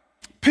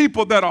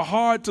 People that are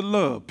hard to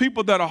love,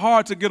 people that are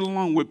hard to get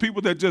along with,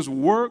 people that just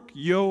work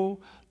your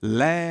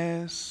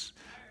last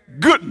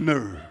good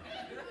nerve.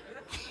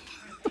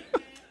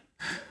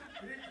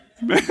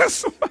 Man,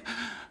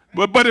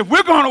 but if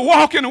we're going to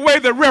walk in a way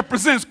that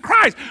represents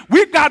Christ,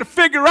 we've got to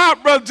figure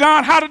out, Brother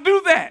John, how to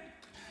do that.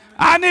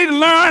 I need to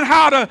learn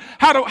how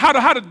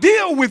to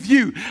deal with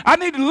you. I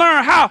need to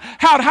learn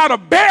how to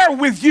bear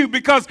with you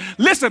because,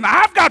 listen,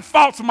 I've got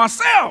faults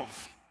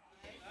myself.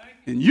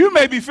 And you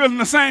may be feeling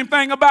the same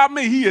thing about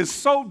me. He is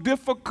so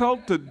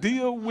difficult to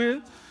deal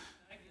with.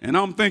 And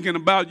I'm thinking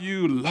about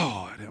you,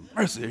 Lord have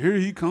mercy, here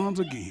he comes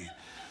again.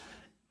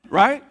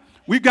 Right?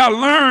 We've got to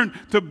learn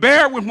to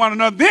bear with one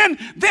another.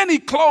 Then he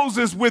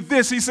closes with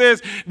this. He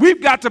says,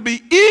 we've got to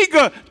be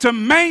eager to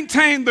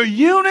maintain the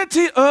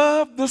unity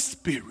of the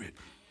Spirit.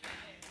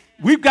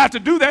 We've got to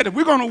do that. If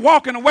we're going to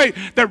walk in a way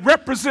that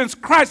represents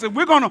Christ, if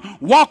we're going to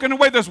walk in a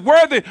way that's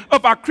worthy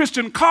of our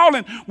Christian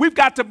calling, we've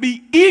got to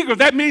be eager.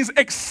 That means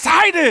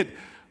excited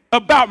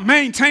about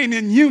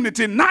maintaining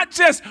unity, not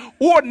just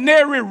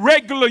ordinary,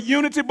 regular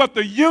unity, but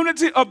the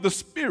unity of the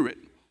Spirit.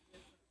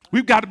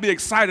 We've got to be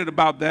excited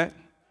about that.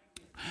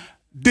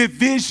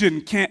 Division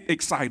can't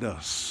excite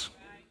us.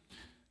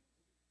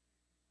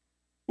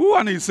 Ooh,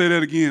 I need to say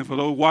that again for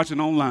those watching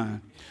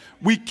online.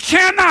 We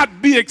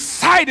cannot be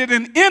excited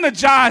and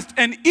energized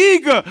and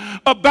eager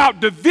about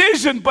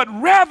division, but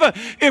rather,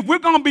 if we're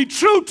going to be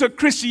true to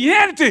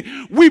Christianity,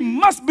 we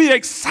must be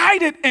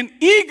excited and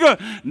eager,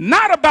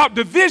 not about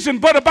division,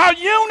 but about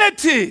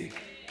unity.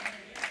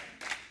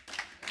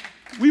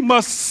 We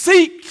must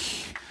seek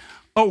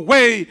a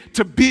way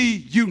to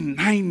be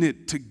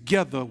united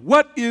together.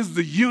 What is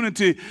the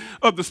unity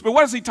of the Spirit?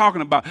 What is he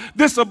talking about?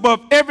 This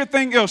above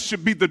everything else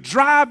should be the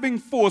driving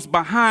force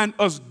behind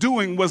us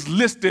doing what's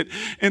listed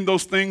in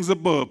those things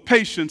above.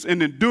 Patience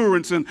and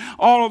endurance and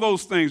all of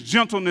those things,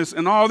 gentleness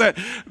and all that.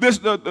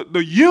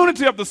 The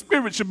unity of the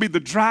Spirit should be the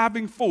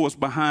driving force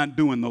behind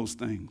doing those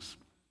things.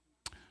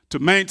 To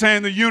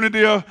maintain the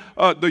unity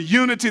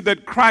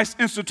that Christ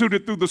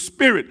instituted through the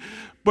Spirit.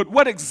 But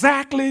what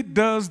exactly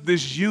does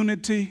this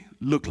unity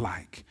look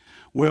like?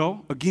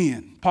 Well,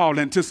 again, Paul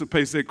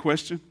anticipates that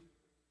question,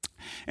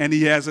 and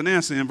he has an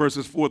answer in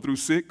verses 4 through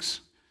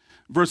 6.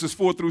 Verses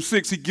 4 through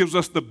 6, he gives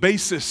us the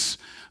basis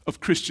of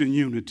Christian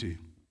unity.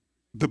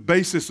 The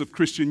basis of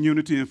Christian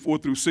unity in 4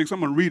 through 6. I'm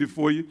going to read it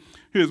for you.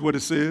 Here's what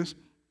it says.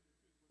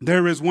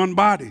 There is one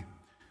body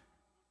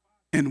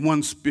and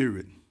one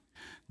Spirit,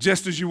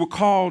 just as you were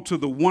called to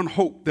the one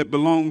hope that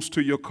belongs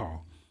to your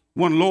call.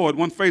 One Lord,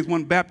 one faith,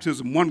 one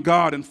baptism, one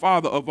God and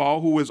Father of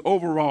all, who is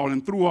over all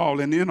and through all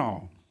and in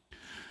all.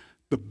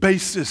 The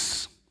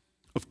basis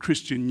of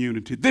Christian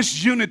unity.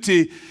 This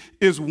unity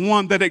is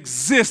one that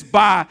exists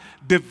by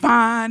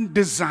divine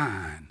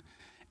design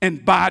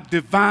and by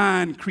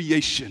divine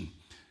creation.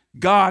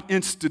 God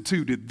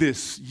instituted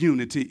this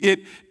unity.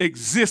 It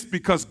exists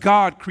because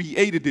God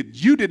created it.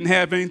 You didn't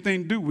have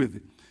anything to do with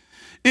it.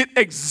 It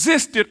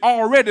existed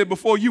already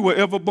before you were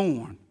ever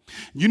born.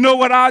 You know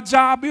what our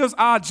job is?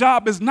 Our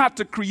job is not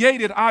to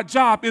create it. Our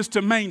job is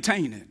to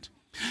maintain it.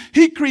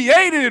 He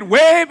created it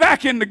way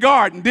back in the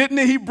garden, didn't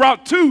he? He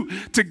brought two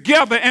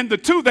together, and the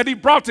two that he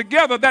brought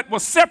together that were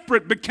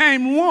separate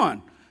became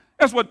one.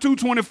 That's what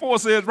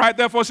 2:24 says, right?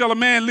 Therefore shall a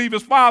man leave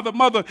his father,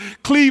 mother,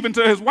 cleave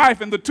unto his wife,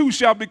 and the two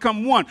shall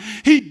become one.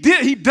 He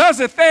does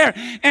it there,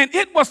 and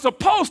it was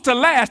supposed to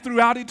last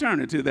throughout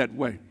eternity that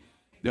way.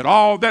 That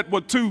all that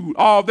were two,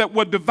 all that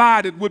were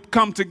divided would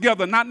come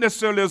together, not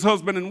necessarily as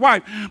husband and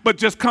wife, but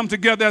just come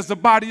together as the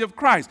body of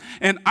Christ.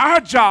 And our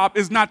job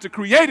is not to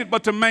create it,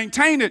 but to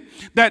maintain it,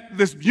 that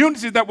this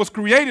unity that was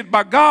created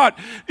by God,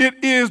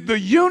 it is the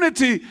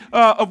unity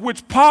of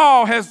which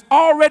Paul has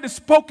already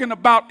spoken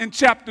about in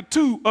chapter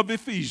 2 of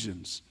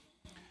Ephesians.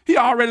 He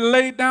already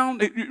laid down,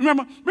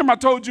 remember I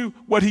told you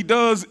what he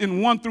does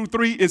in 1 through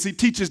 3 is he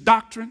teaches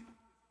doctrine.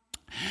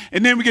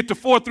 And then we get to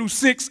 4 through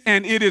 6,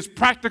 and it is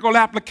practical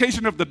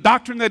application of the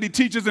doctrine that he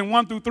teaches in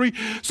 1 through 3.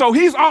 So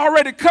he's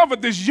already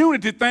covered this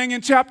unity thing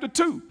in chapter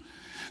 2.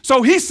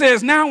 So he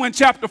says now in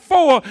chapter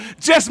 4,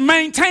 just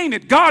maintain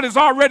it. God has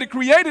already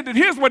created it.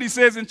 Here's what he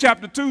says in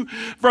chapter 2,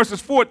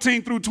 verses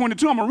 14 through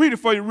 22. I'm going to read it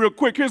for you real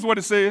quick. Here's what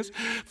it says.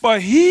 For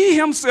he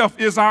himself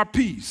is our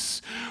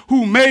peace,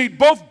 who made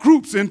both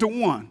groups into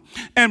one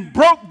and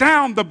broke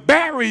down the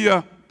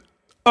barrier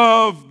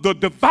of the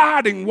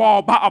dividing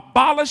wall by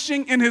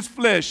abolishing in his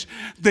flesh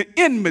the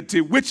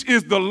enmity, which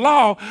is the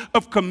law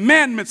of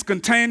commandments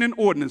contained in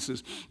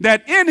ordinances,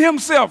 that in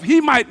himself he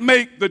might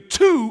make the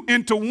two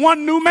into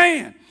one new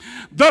man,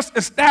 thus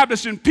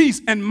establishing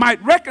peace, and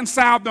might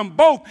reconcile them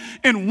both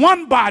in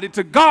one body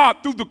to God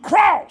through the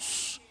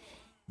cross,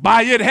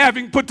 by it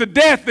having put to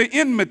death the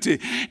enmity.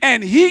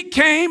 And he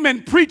came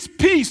and preached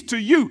peace to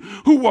you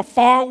who were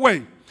far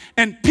away,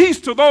 and peace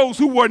to those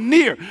who were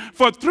near.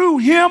 For through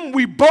him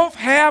we both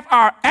have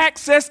our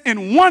access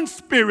in one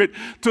spirit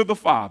to the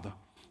Father.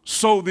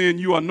 So then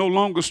you are no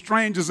longer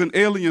strangers and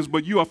aliens,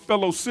 but you are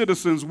fellow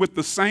citizens with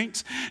the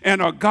saints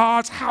and are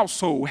God's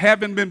household,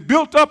 having been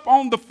built up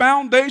on the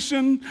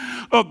foundation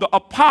of the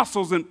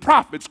apostles and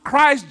prophets,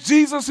 Christ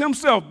Jesus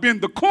himself being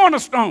the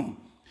cornerstone,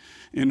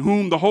 in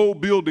whom the whole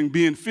building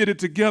being fitted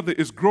together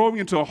is growing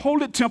into a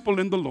holy temple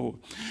in the Lord,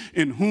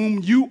 in whom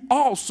you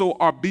also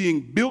are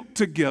being built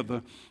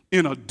together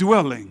in a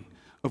dwelling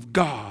of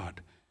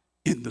God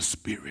in the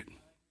Spirit.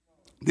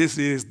 This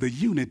is the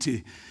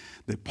unity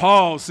that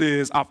Paul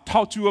says, I've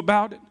taught you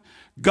about it.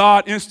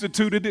 God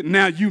instituted it.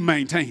 Now you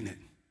maintain it.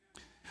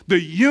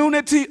 The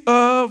unity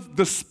of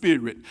the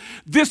Spirit.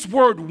 This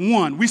word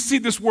one, we see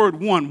this word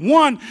one.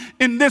 One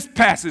in this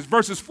passage,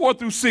 verses 4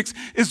 through 6,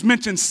 is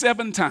mentioned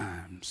 7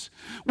 times,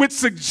 which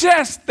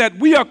suggests that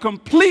we are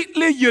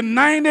completely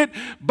united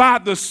by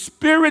the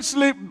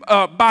spiritually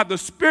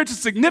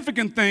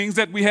significant things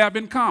that we have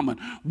in common.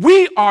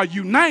 We are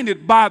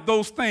united by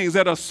those things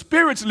that are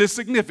spiritually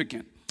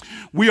significant.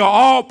 We are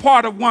all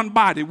part of one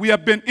body. We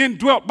have been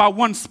indwelt by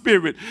one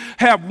Spirit,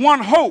 have one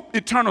hope,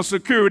 eternal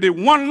security,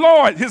 one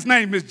Lord, his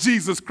name is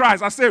Jesus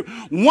Christ. I said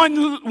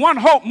one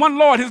hope, one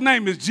Lord, his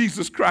name is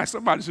Jesus Christ.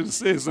 Somebody should have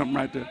said something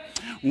right there.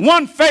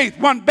 One faith,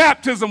 one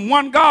baptism,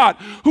 one God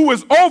who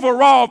is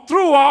over all,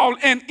 through all,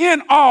 and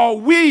in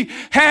all. We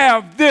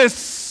have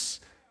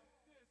this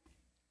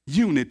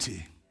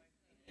unity,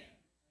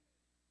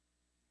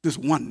 this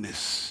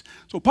oneness.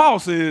 So Paul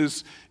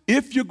says,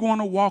 if you're going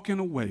to walk in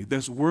a way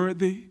that's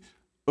worthy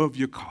of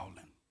your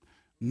calling,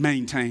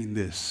 maintain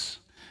this.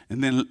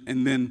 And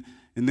then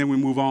we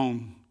move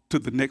on to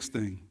the next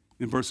thing.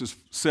 In verses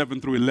 7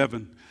 through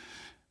 11,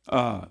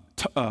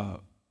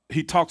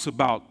 he talks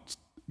about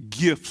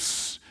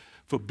gifts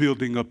for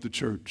building up the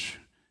church.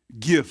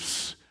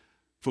 Gifts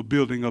for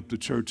building up the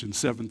church in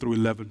 7 through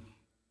 11.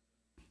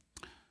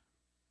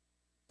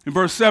 In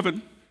verse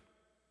 7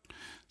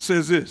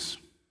 says this: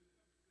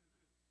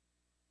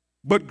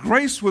 but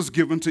grace was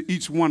given to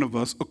each one of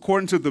us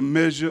according to the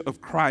measure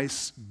of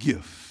Christ's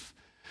gift.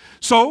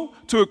 So,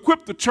 to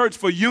equip the church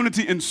for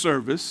unity in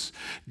service,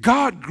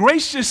 God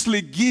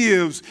graciously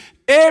gives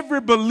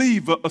every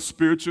believer a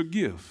spiritual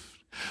gift,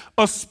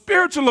 a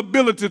spiritual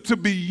ability to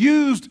be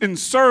used in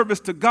service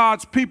to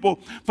God's people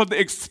for the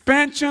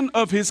expansion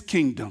of his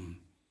kingdom.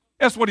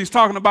 That's what he's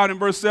talking about in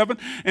verse 7.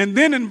 And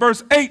then in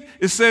verse 8,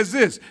 it says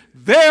this: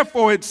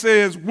 therefore it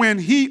says, when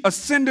he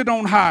ascended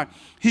on high,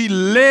 he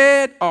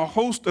led a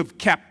host of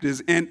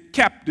captives, and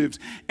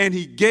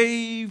he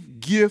gave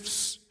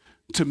gifts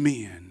to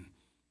men.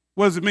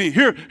 What does it mean?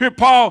 Here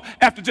Paul,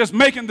 after just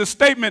making the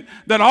statement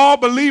that all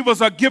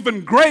believers are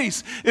given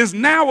grace, is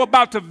now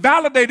about to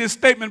validate his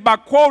statement by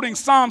quoting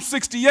Psalm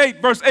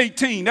 68, verse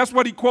 18. That's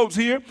what he quotes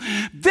here.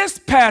 This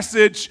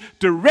passage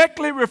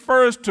directly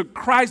refers to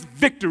Christ's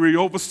victory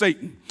over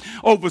Satan,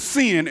 over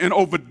sin, and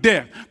over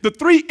death. The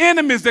 3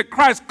 enemies that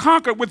Christ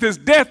conquered with his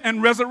death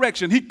and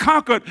resurrection. He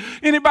conquered,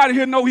 anybody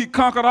here know he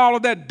conquered all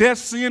of that? Death,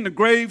 sin, the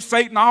grave,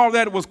 Satan, all of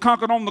that was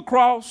conquered on the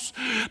cross.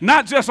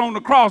 Not just on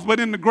the cross, but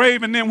in the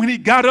grave. And then when he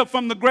got up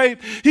from the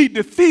grave, he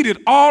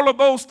defeated all of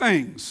those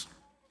things.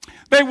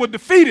 They were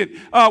defeated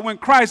when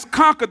Christ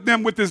conquered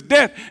them with his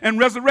death and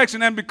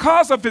resurrection. And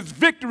because of his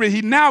victory,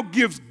 he now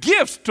gives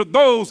gifts to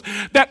those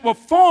that were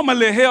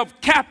formerly held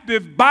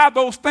captive by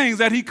those things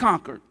that he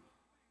conquered.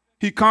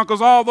 He conquers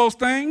all those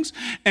things,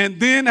 and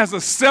then as a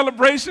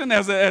celebration,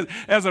 as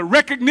a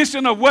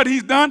recognition of what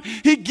he's done,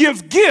 he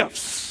gives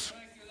gifts.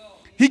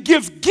 He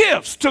gives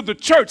gifts to the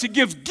church. He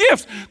gives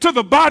gifts to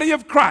the body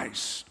of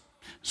Christ.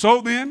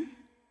 So then,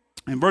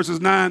 in verses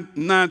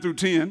 9 through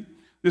 10,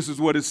 this is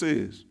what it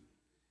says.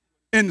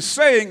 In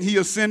saying he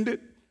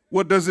ascended,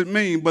 what does it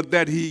mean but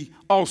that he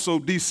also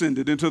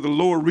descended into the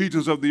lower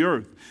regions of the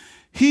earth?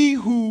 He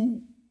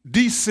who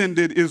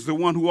descended is the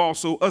one who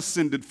also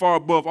ascended far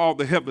above all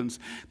the heavens,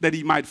 that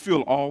he might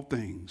fill all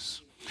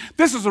things.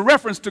 This is a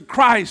reference to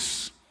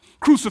Christ's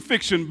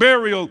crucifixion,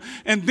 burial,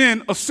 and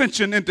then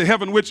ascension into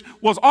heaven, which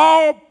was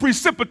all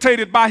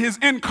precipitated by his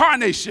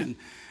incarnation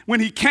when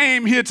he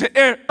came here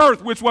to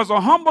earth, which was a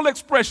humble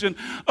expression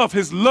of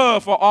his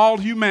love for all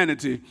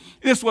humanity.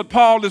 This is what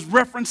Paul is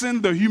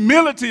referencing, the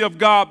humility of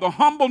God, the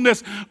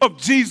humbleness of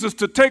Jesus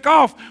to take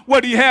off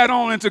what he had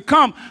on and to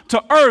come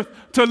to earth,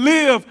 to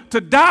live, to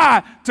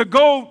die, to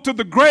go to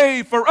the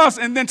grave for us,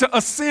 and then to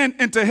ascend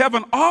into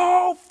heaven,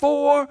 all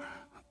for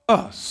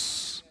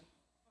us.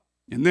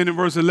 And then in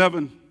verse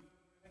 11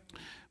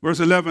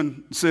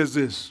 says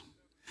this: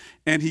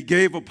 and he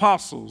gave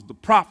apostles, the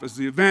prophets,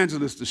 the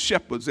evangelists, the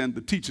shepherds, and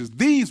the teachers.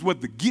 These were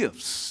the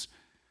gifts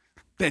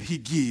that he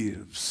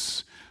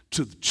gives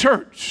to the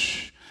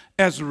church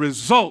as a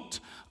result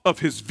of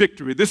his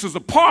victory. This is a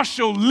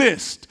partial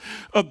list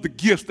of the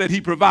gifts that he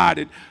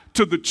provided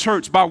to the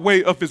church by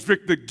way of his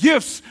victory. The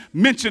gifts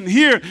mentioned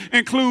here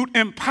include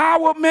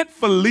empowerment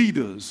for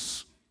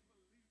leaders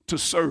to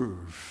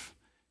serve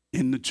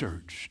in the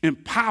church,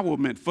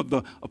 empowerment for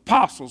the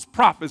apostles,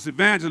 prophets,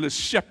 evangelists,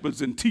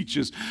 shepherds, and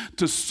teachers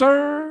to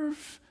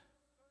serve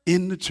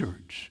in the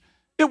church.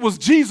 It was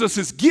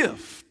Jesus'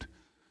 gift,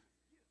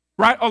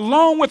 right?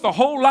 Along with a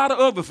whole lot of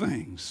other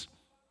things.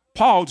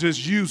 Paul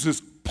just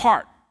uses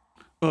part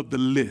of the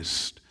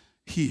list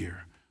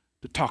here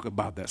to talk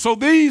about that. So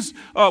these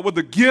were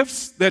the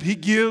gifts that he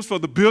gives for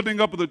the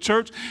building up of the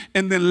church.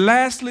 And then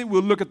lastly,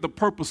 we'll look at the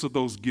purpose of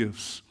those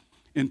gifts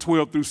in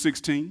 12 through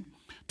 16.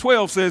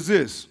 12 says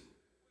this.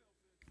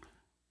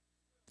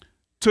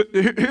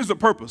 Here's the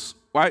purpose,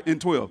 right, in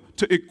 12.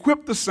 To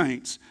equip the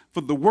saints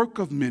for the work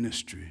of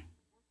ministry.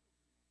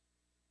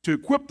 To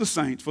equip the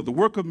saints for the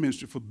work of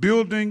ministry, for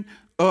building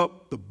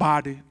up the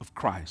body of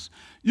Christ.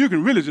 You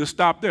can really just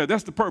stop there.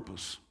 That's the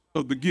purpose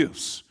of the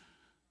gifts,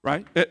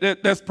 right?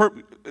 That's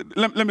purpose.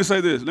 Let me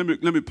say this. Let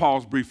me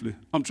pause briefly.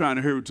 I'm trying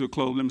to hurry to a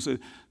close. Let me say,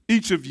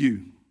 each of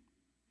you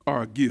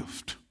are a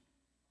gift.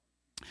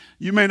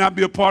 You may not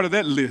be a part of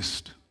that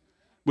list,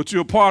 but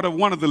you're a part of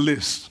one of the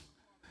lists.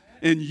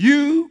 And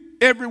you,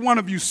 every one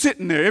of you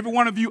sitting there, every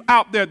one of you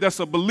out there that's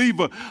a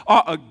believer,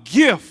 are a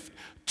gift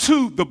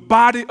to the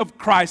body of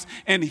Christ.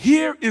 And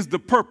here is the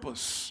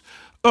purpose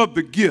of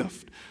the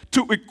gift: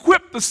 to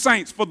equip the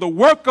saints for the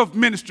work of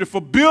ministry, for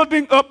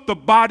building up the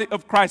body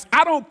of Christ.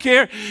 I don't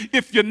care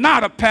if you're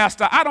not a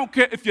pastor. I don't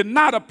care if you're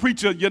not a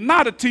preacher, you're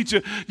not a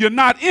teacher, you're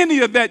not any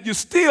of that. You're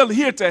still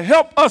here to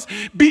help us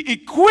be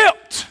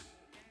equipped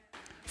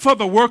for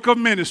the work of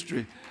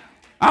ministry.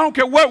 I don't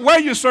care where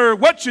you serve,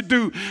 what you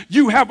do.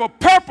 You have a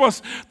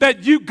purpose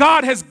that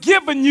God has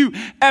given you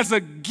as a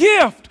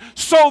gift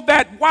so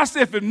that, watch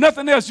this, if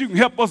nothing else, you can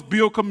help us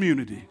build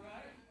community.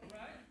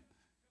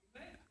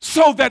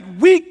 So that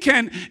we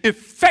can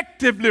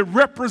effectively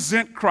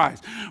represent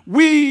Christ.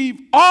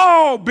 We've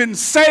all been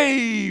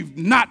saved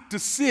not to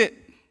sit.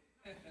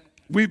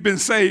 We've been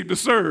saved to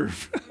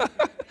serve.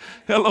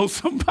 Hello,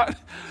 somebody.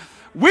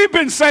 We've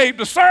been saved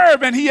to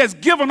serve, and he has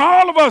given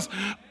all of us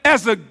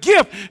as a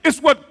gift.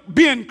 It's what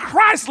being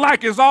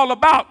Christ-like is all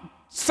about.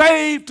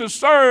 Saved to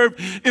serve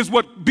is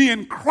what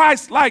being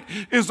Christ-like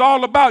is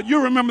all about.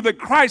 You remember that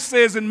Christ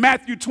says in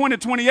Matthew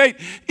 20:28,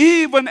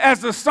 even as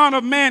the Son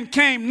of Man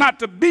came not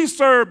to be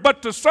served,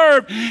 but to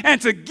serve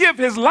and to give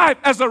his life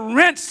as a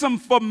ransom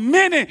for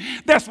many.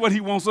 That's what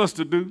he wants us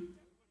to do.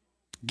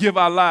 Give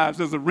our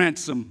lives as a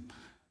ransom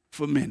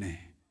for many,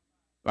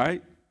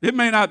 right? It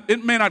may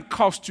not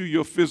cost you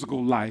your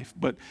physical life,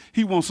 but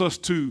he wants us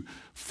to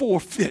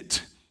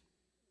forfeit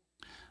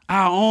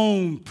our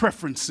own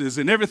preferences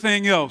and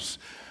everything else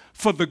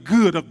for the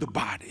good of the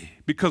body,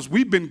 because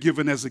we've been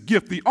given as a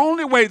gift. The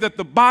only way that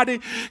the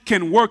body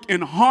can work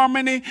in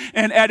harmony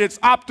and at its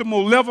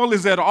optimal level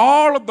is that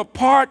all of the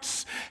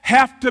parts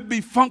have to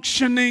be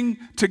functioning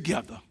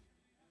together.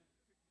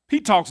 He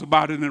talks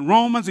about it in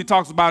Romans. He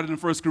talks about it in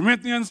 1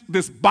 Corinthians,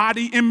 this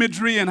body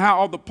imagery and how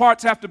all the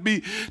parts have to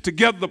be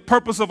together. The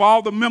purpose of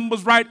all the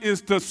members, right,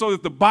 is so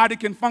that the body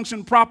can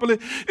function properly.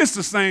 It's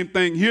the same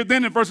thing here.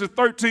 Then in verses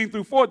 13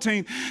 through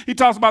 14, he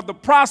talks about the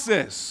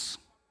process.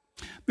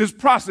 This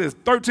process,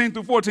 13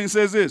 through 14,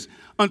 says this: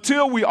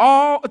 until we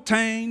all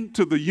attain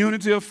to the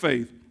unity of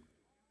faith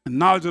and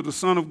knowledge of the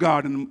Son of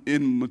God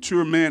in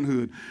mature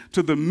manhood,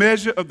 to the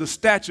measure of the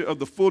stature of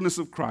the fullness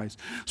of Christ,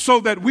 so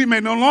that we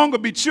may no longer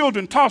be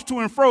children tossed to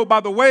and fro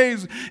by the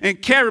waves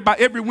and carried by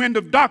every wind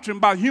of doctrine,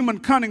 by human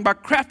cunning, by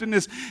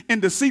craftiness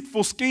and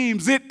deceitful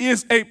schemes. It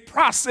is a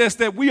process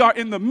that we are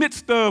in the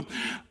midst of,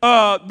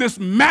 this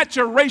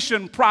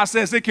maturation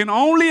process. It can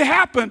only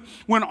happen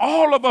when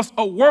all of us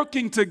are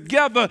working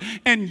together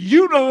and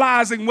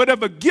utilizing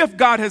whatever gift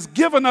God has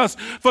given us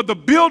for the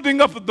building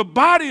up of the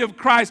body of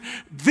Christ.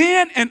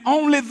 Then and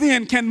only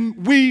then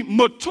can we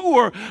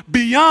mature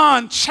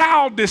beyond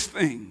childish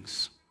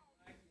things.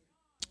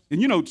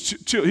 And you know,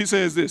 he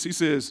says this. He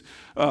says,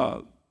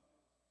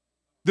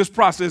 this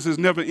process is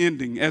never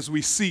ending as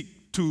we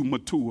seek to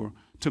mature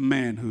to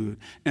manhood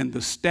and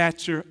the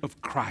stature of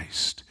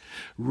Christ,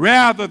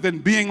 rather than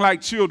being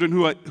like children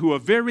who are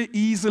very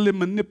easily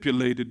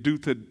manipulated due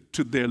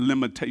to their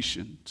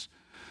limitations.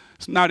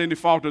 It's not any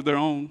fault of their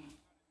own.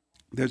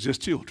 They're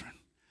just children.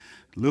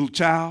 Little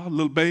child,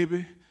 little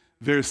baby,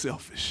 very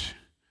selfish.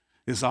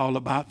 It's all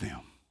about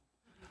them.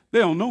 They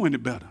don't know any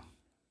better,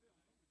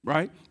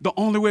 right? The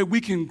only way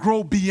we can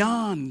grow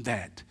beyond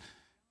that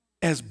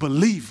as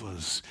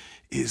believers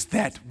is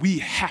that we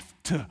have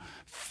to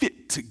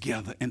fit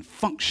together and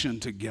function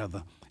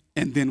together,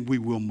 and then we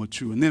will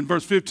mature. And then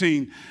verse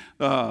 15,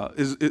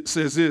 it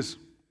says this: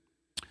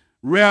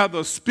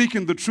 rather,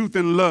 speaking the truth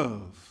in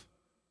love,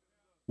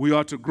 we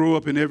ought to grow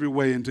up in every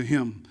way into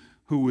him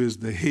who is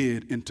the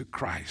head, into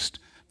Christ.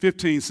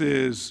 15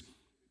 says,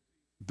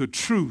 the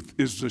truth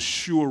is the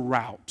sure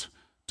route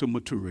to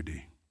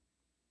maturity.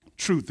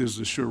 Truth is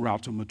the sure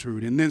route to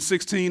maturity. And then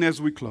 16,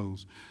 as we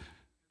close,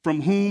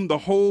 from whom the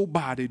whole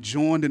body,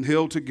 joined and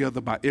held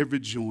together by every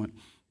joint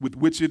with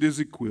which it is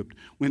equipped,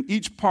 when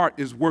each part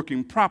is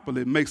working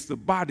properly, makes the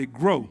body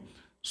grow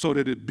so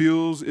that it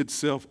builds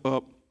itself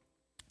up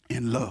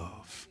in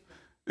love.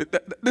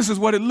 This is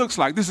what it looks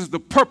like. This is the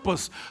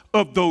purpose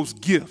of those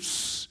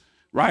gifts,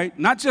 right?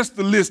 Not just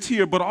the list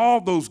here, but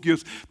all those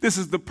gifts. This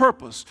is the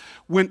purpose.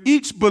 When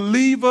each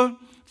believer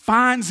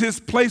finds his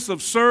place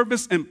of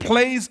service and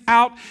plays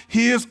out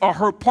his or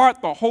her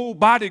part, the whole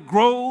body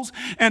grows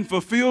and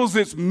fulfills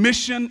its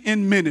mission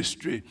in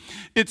ministry.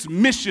 Its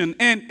mission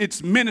and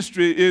its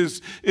ministry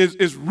is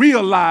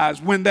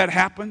realized when that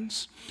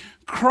happens.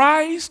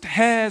 Christ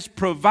has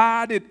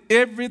provided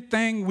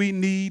everything we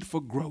need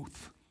for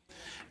growth.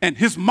 And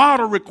his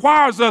model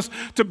requires us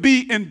to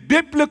be in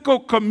biblical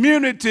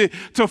community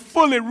to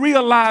fully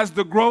realize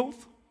the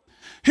growth.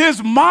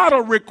 His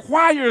model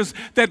requires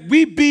that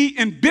we be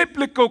in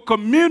biblical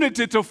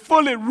community to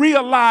fully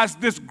realize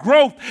this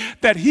growth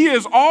that he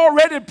has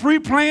already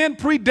pre-planned,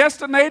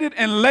 predestinated,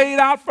 and laid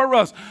out for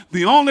us.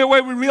 The only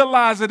way we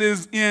realize it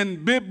is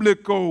in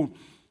biblical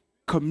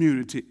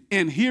community.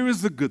 And here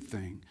is the good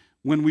thing.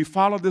 When we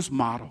follow this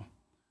model,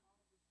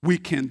 we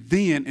can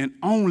then and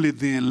only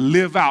then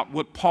live out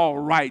what Paul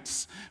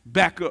writes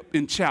back up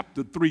in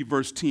chapter 3,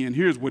 verse 10.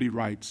 Here's what he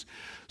writes.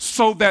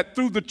 So that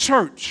through the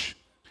church,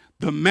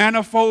 the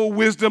manifold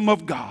wisdom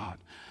of God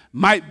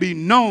might be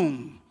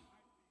known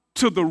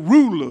to the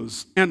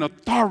rulers and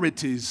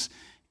authorities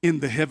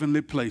in the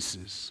heavenly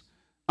places.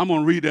 I'm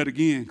going to read that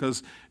again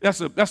because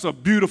that's a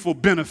beautiful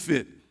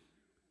benefit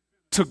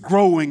to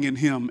growing in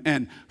him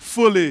and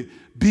fully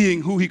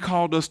being who he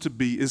called us to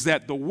be, is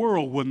that the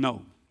world will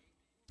know.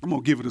 I'm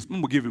going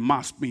to give it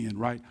my spin,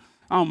 right?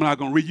 I'm not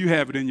going to read. You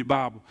have it in your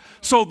Bible.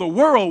 So the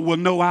world will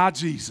know our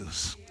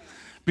Jesus.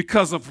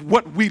 Because of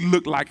what we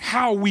look like,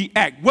 how we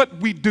act, what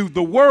we do,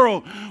 the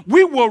world,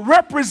 we will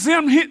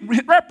represent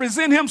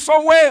him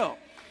so well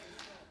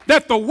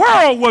that the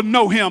world will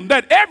know him,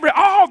 that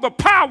all the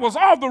powers,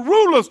 all the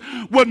rulers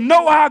will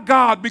know our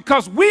God,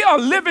 because we are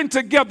living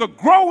together,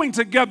 growing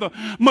together,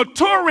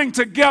 maturing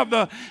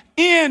together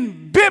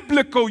in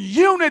biblical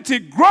unity.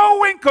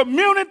 Growing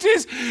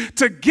communities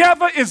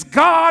together is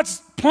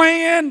God's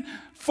plan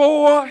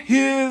for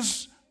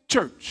his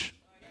church.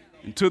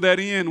 And to that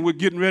end, we're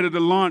getting ready to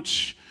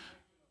launch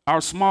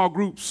our small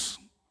groups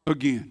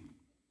again.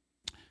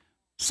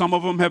 Some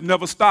of them have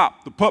never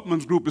stopped. The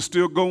Putman's group is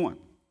still going.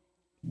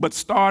 But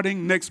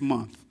starting next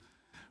month,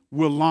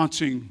 we're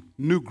launching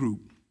new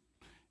group.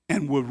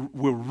 And we're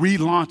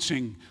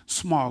relaunching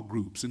small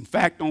groups. In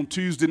fact, on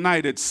Tuesday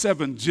night at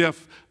 7,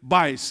 Jeff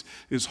Bice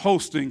is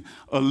hosting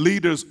a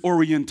leaders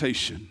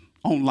orientation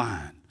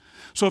online.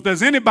 So if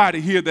there's anybody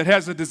here that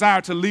has a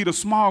desire to lead a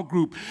small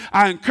group,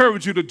 I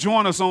encourage you to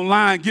join us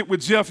online. Get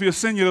with Jeff. He'll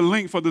send you the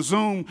link for the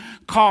Zoom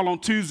call on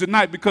Tuesday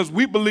night, because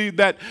we believe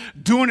that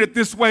doing it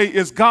this way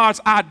is God's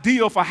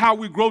ideal for how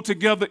we grow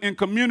together in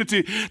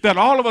community, that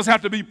all of us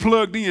have to be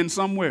plugged in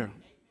somewhere.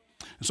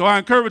 So I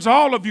encourage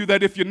all of you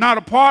that if you're not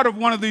a part of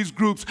one of these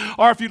groups,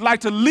 or if you'd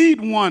like to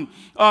lead one,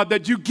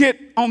 that you get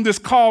on this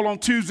call on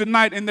Tuesday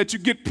night and that you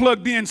get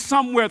plugged in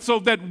somewhere so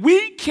that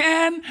we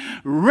can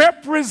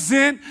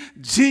represent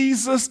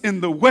Jesus in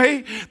the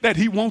way that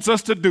he wants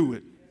us to do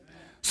it.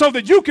 So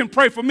that you can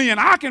pray for me and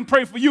I can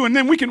pray for you, and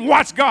then we can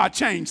watch God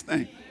change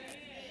things.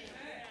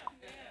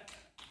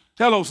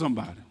 Hello,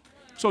 somebody.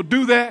 So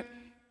do that.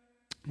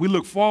 We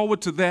look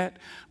forward to that.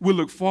 We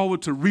look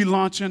forward to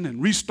relaunching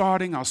and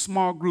restarting our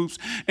small groups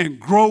and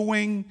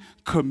growing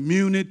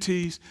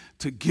communities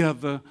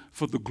together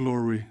for the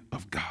glory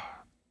of God.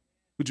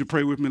 Would you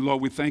pray with me?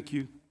 Lord, we thank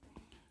you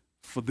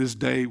for this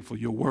day, for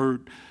your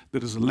word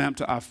that is a lamp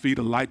to our feet,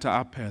 a light to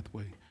our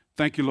pathway.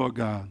 Thank you, Lord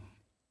God,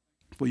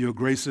 for your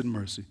grace and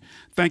mercy.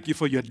 Thank you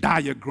for your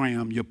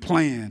diagram, your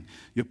plan,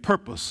 your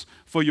purpose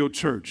for your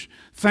church.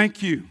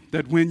 Thank you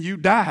that when you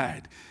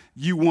died,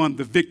 you won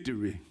the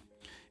victory.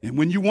 And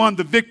when you won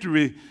the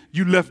victory,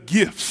 you left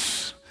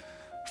gifts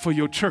for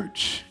your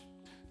church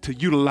to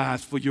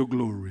utilize for your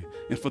glory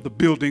and for the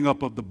building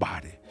up of the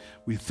body.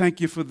 We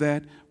thank you for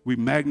that. We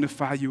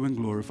magnify you and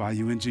glorify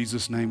you. In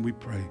Jesus' name we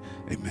pray.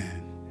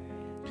 Amen.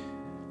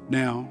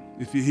 Now,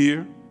 if you're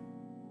here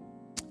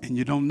and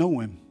you don't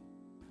know him,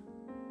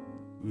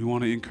 we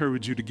want to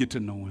encourage you to get to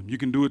know him. You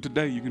can do it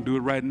today. You can do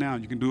it right now.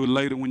 You can do it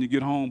later when you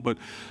get home. But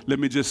let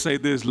me just say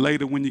this,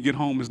 later when you get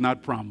home is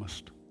not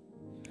promised.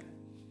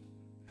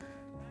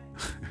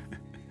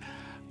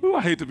 Ooh,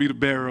 I hate to be the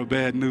bearer of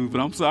bad news, but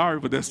I'm sorry,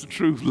 but that's the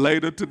truth.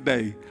 Later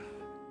today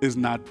is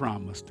not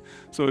promised.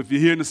 So if you're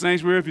here in the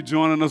sanctuary, if you're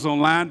joining us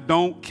online,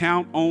 don't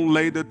count on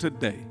later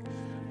today.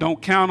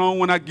 Don't count on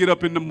when I get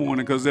up in the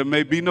morning, because there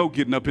may be no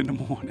getting up in the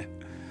morning.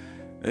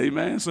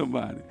 Amen,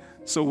 somebody.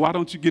 So why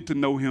don't you get to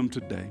know him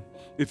today?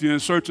 If you're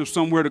in search of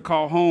somewhere to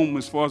call home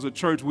as far as a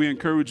church, we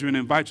encourage you and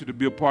invite you to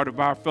be a part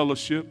of our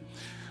fellowship.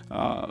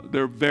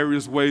 There are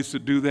various ways to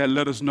do that.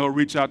 Let us know.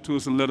 Reach out to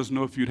us and let us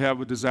know if you'd have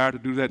a desire to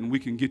do that, and we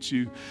can get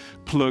you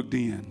plugged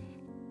in.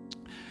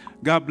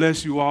 God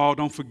bless you all.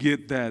 Don't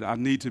forget that I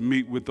need to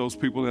meet with those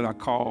people that I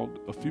called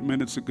a few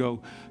minutes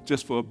ago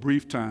just for a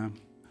brief time.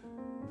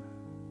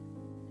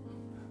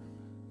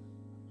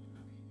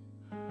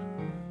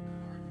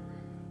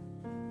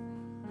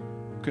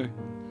 Okay.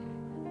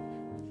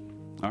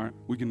 All right,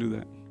 we can do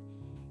that.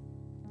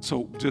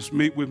 So just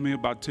meet with me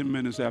about 10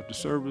 minutes after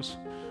service.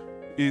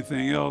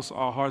 Anything else?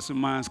 Our hearts and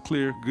minds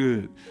clear?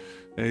 Good.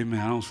 Amen.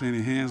 I don't see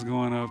any hands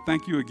going up.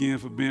 Thank you again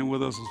for being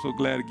with us. I'm so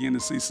glad again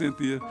to see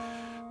Cynthia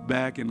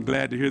back and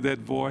glad to hear that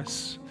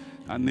voice.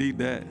 I need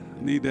that.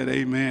 I need that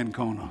amen,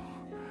 Kona.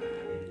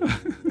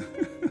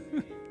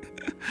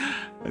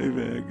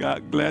 Amen.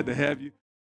 God, glad to have you.